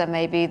horses, then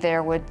maybe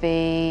there would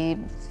be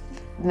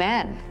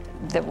men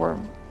that were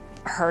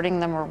hurting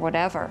them or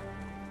whatever.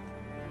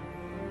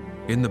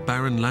 In the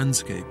barren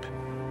landscape,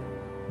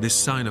 this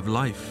sign of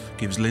life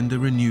gives Linda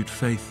renewed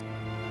faith.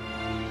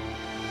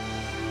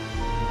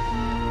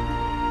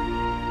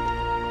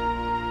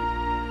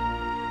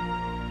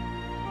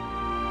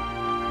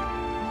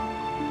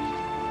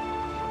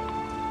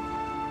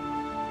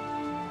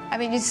 I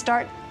mean, you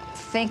start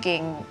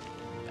thinking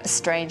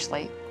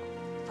strangely,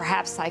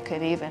 perhaps I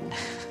could even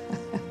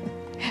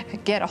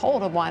get a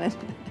hold of one and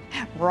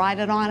ride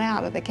it on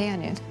out of the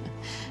canyon.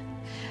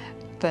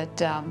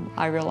 But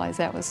I realized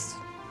that was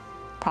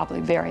probably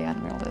very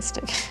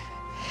unrealistic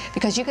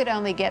because you could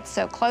only get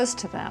so close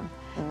to them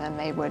and then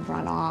they would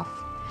run off.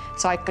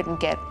 So I couldn't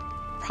get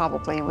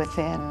probably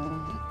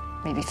within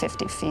maybe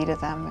 50 feet of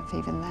them, if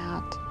even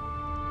that.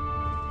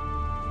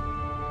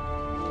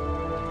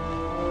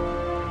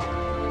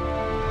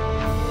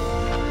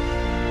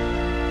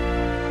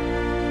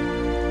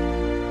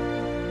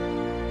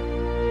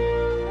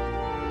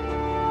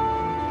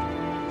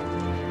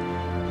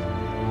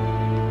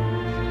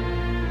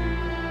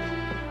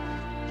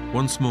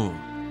 Once more,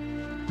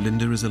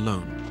 Linda is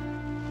alone.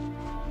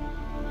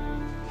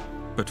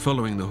 But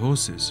following the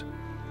horses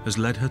has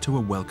led her to a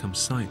welcome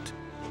sight.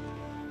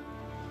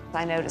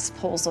 I noticed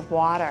pools of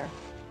water,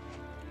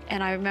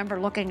 and I remember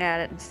looking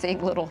at it and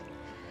seeing little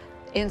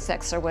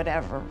insects or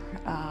whatever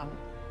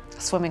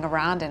swimming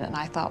around in it, and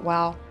I thought,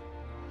 well,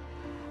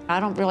 I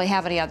don't really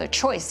have any other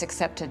choice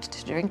except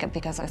to drink it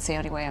because that's the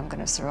only way I'm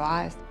going to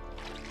survive.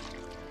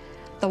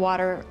 The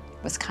water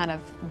was kind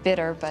of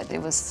bitter, but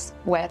it was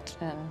wet,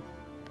 and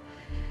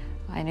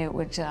I knew it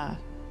would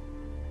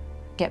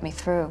get me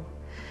through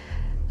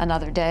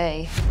another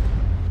day.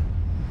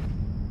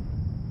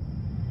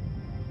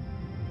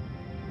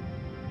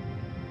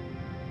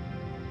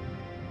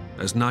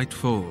 As night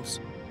falls,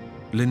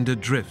 Linda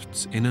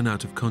drifts in and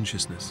out of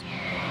consciousness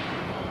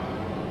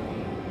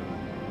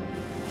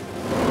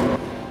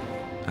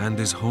and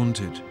is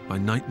haunted by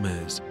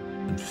nightmares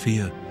and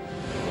fear.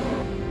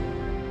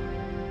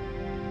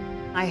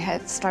 I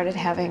had started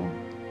having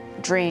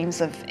dreams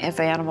of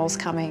animals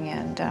coming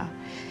and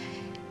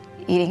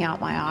eating out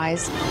my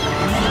eyes.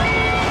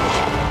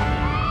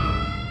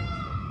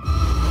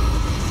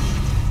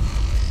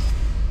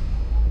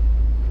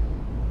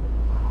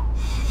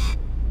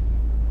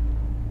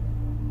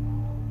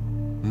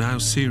 Now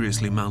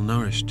seriously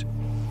malnourished,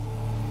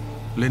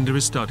 Linda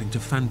is starting to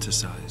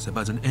fantasize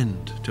about an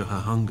end to her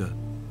hunger.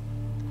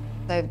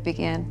 I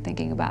began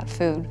thinking about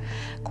food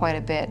quite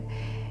a bit.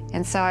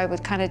 And so I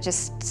would kind of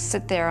just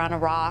sit there on a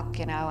rock,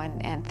 you know,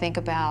 and think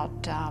about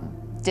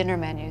dinner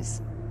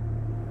menus,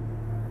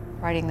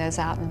 writing those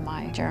out in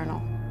my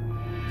journal.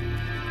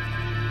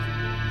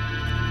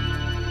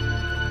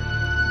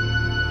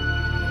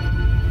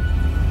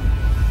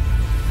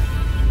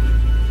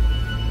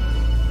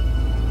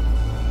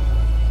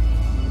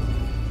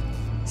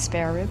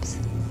 Spare ribs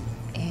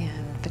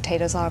and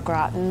potatoes au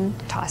gratin,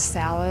 tossed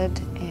salad,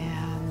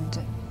 and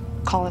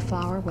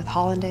cauliflower with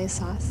hollandaise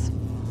sauce.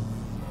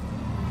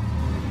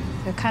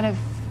 So kind of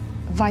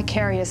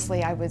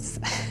vicariously, I was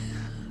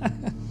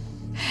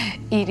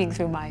eating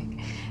through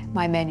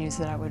my menus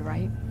that I would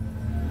write.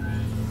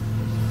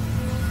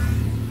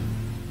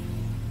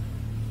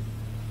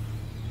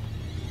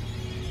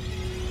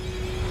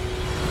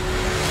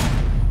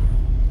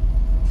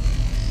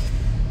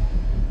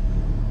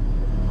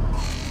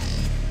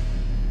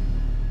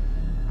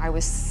 I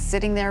was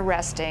sitting there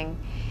resting,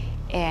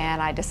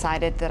 and I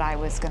decided that I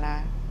was going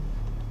to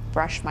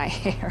brush my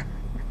hair.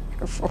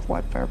 For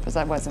what purpose,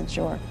 I wasn't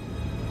sure.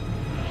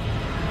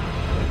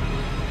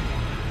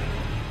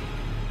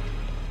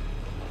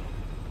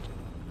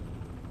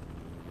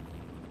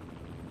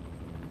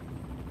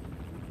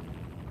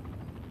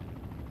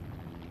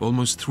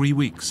 Almost 3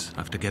 weeks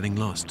after getting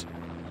lost,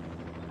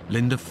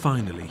 Linda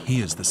finally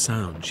hears the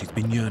sound she's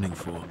been yearning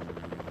for.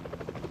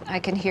 I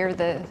can hear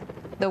the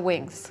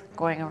wings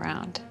going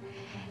around,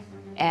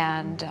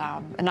 and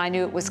I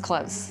knew it was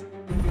close.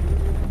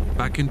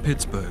 Back in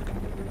Pittsburgh,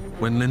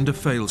 when Linda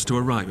fails to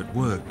arrive at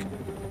work,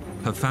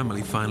 her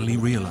family finally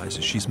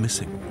realizes she's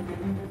missing,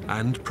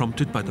 and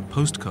prompted by the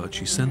postcard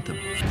she sent them,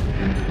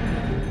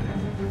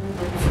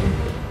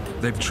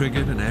 they've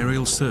triggered an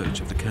aerial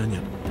search of the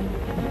canyon.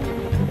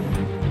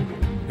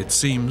 It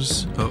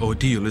seems her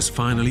ordeal is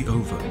finally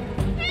over.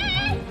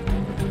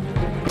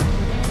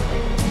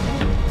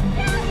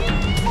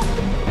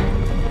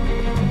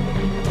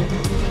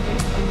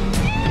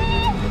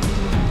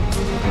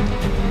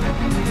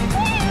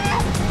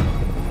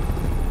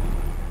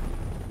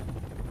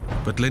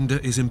 But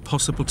Linda is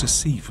impossible to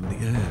see from the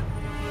air.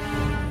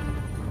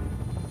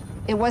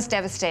 It was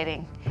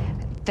devastating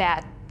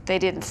that they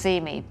didn't see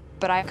me,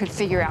 but I could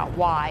figure out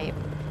why.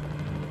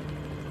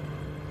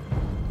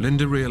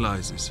 Linda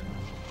realizes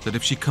that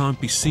if she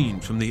can't be seen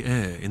from the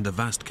air in the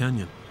vast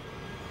canyon,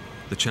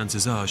 the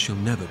chances are she'll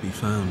never be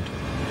found.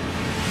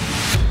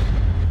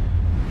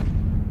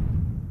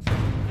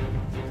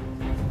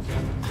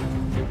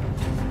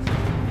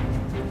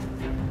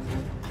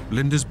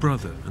 Linda's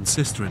brother and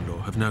sister-in-law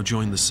have now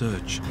joined the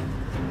search.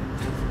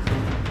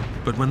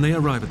 But when they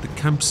arrive at the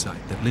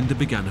campsite that Linda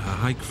began her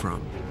hike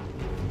from,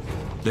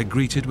 they're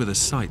greeted with a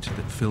sight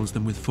that fills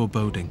them with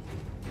foreboding.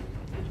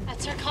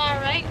 That's her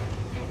car, right?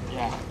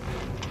 Yeah.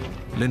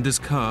 Linda's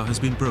car has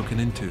been broken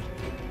into,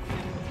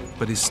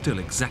 but is still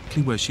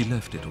exactly where she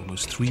left it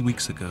almost 3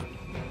 weeks ago.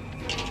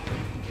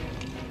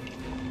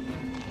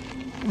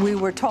 We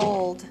were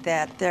told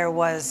that there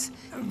was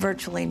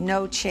virtually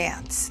no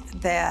chance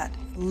that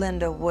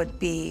Linda would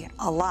be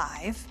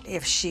alive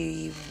if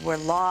she were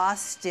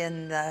lost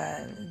in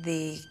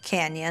the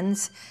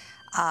canyons.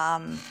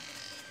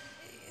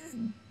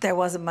 There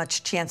wasn't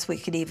much chance we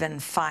could even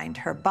find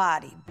her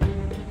body.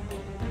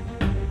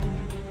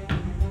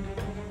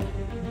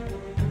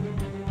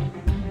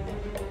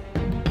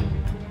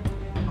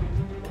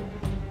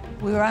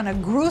 We were on a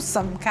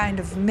gruesome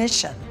kind of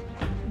mission.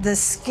 The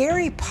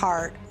scary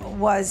part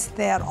was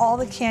that all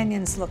the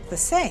canyons look the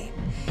same,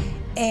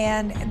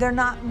 and they're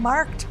not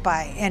marked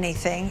by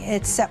anything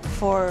except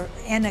for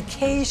an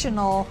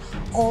occasional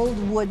old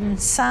wooden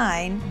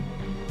sign.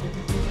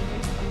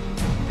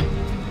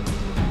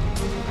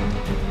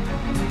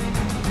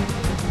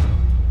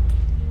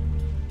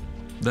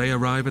 They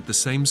arrive at the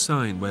same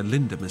sign where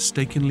Linda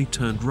mistakenly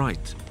turned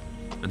right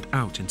and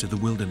out into the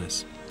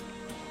wilderness.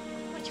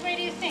 Which way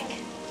do you think?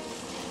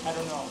 I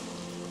don't know.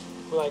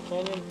 Like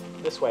canyon?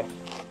 This way.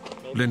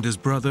 Maybe. Linda's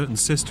brother and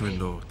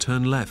sister-in-law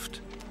turn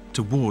left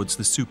towards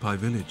the Supai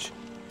village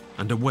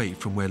and away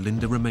from where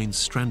Linda remains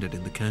stranded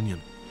in the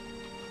canyon.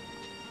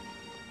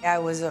 I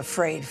was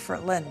afraid for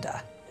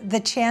Linda. The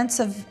chance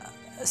of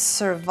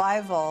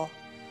survival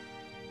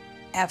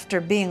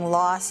after being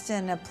lost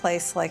in a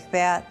place like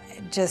that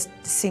just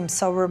seems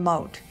so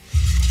remote.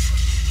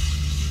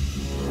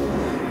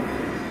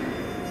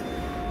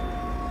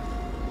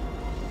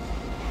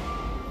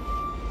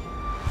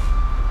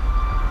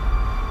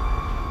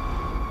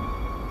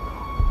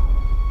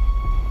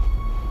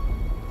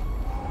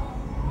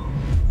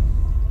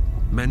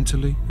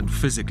 Mentally and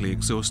physically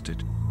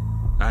exhausted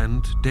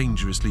and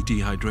dangerously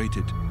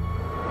dehydrated,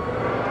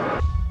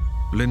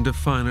 Linda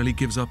finally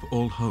gives up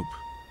all hope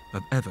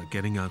of ever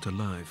getting out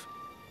alive.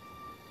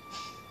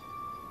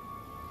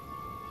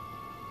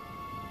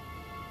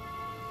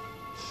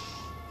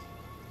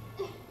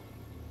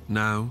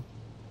 Now,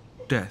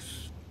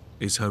 death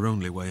is her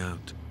only way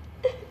out.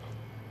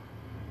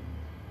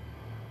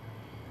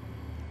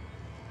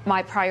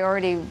 My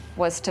priority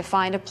was to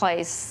find a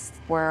place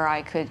where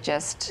I could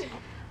just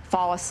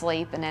fall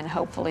asleep and then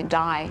hopefully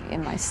die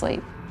in my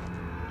sleep.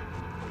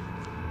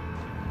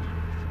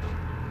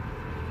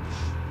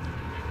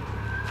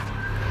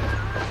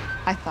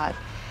 I thought,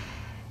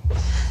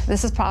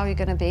 this is probably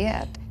going to be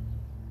it.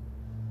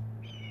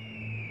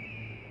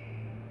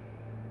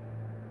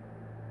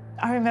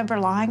 I remember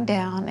lying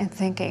down and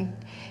thinking,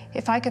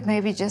 if I could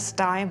maybe just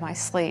die in my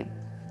sleep,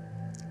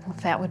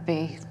 that would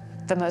be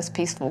the most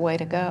peaceful way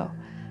to go.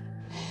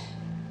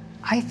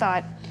 I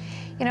thought,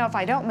 you know, if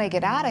I don't make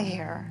it out of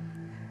here,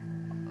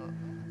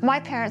 my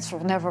parents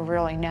will never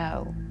really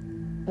know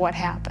what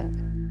happened.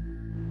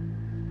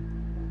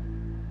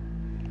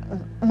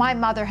 My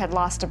mother had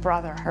lost a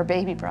brother, her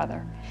baby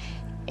brother.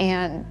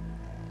 And,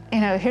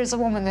 you know, here's a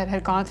woman that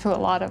had gone through a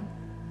lot of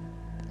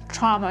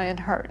trauma in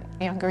her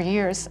younger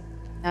years.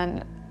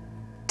 And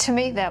to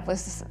me, that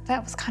was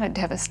kind of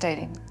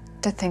devastating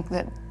to think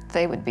that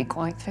they would be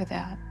going through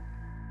that.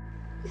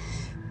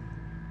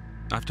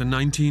 After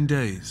 19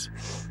 days,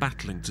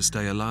 battling to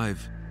stay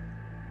alive,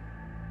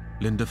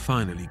 Linda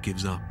finally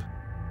gives up.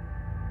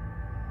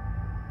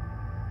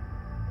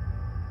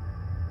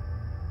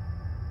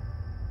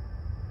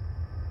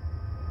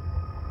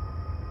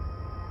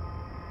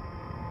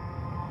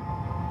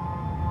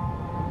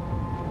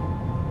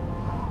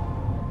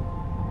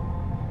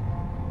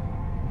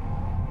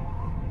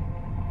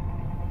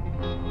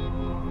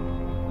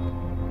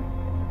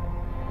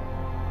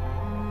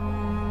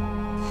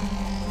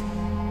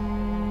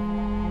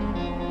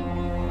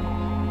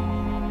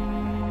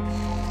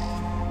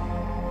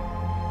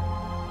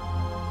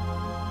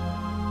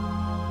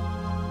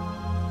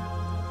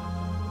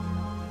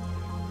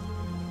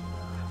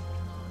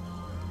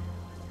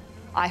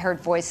 I heard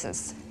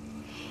voices.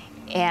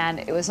 And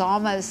it was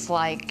almost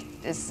like,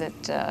 is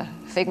it a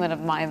figment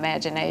of my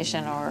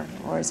imagination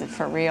or is it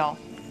for real?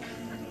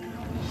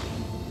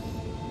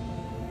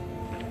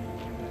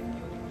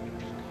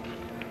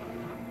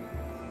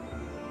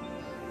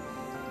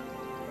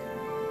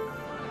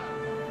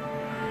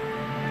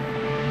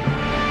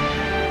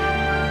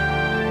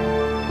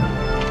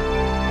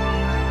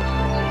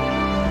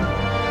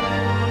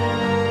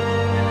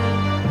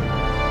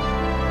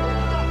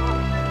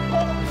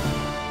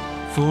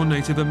 Four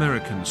Native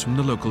Americans from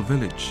the local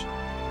village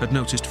had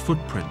noticed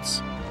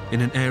footprints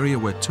in an area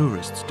where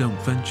tourists don't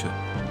venture,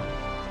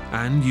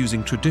 and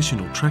using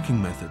traditional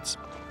tracking methods,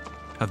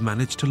 have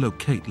managed to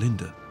locate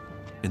Linda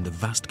in the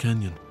vast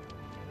canyon.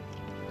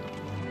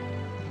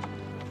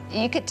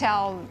 You could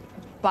tell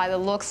by the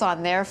looks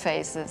on their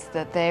faces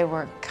that they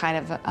were kind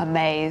of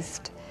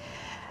amazed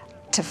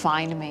to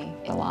find me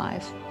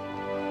alive.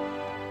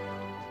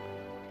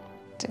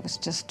 It was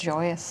just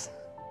joyous.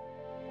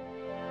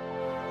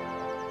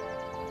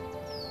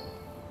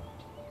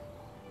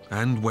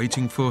 And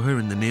waiting for her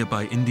in the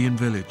nearby Indian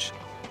village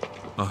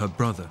are her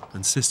brother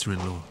and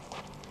sister-in-law.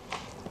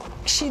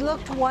 She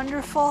looked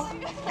wonderful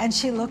and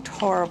she looked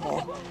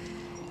horrible.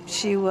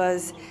 She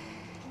was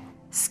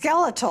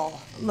skeletal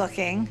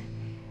looking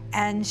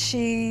and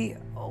she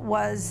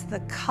was the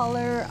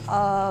color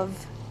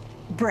of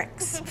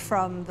bricks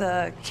from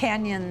the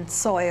canyon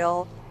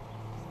soil.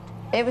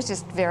 It was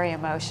just very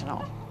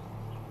emotional.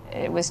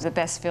 It was the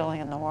best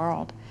feeling in the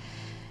world.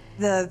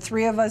 The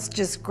three of us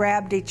just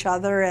grabbed each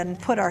other and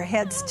put our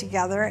heads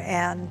together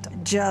and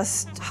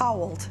just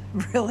howled,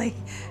 really.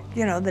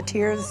 You know, the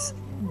tears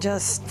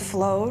just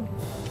flowed.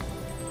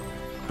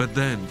 But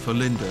then, for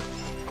Linda,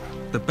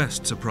 the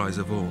best surprise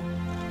of all.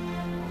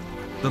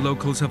 The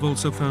locals have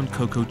also found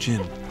Coco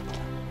Gin,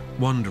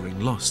 wandering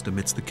lost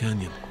amidst the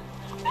canyon.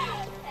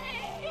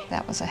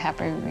 That was a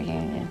happy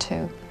reunion,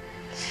 too.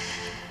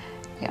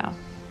 Yeah,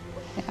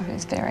 I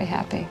was very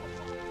happy.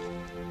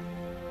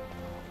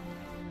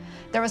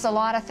 There was a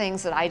lot of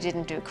things that I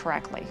didn't do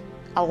correctly,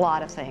 a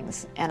lot of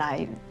things, and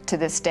I, to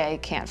this day,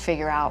 can't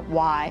figure out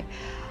why.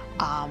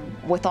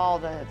 With all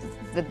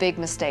the big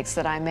mistakes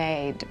that I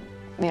made,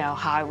 you know,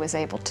 how I was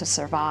able to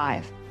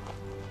survive.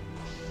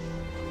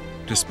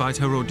 Despite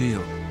her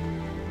ordeal,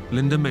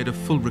 Linda made a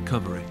full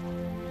recovery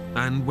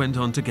and went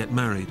on to get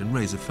married and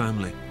raise a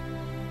family.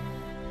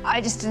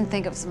 I just didn't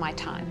think it was my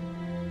time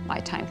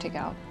to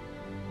go.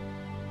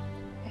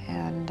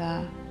 And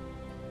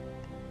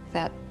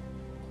that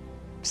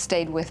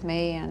stayed with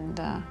me, and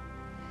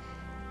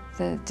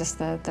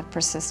the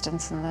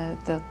persistence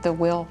and the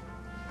will,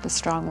 the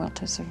strong will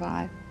to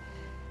survive.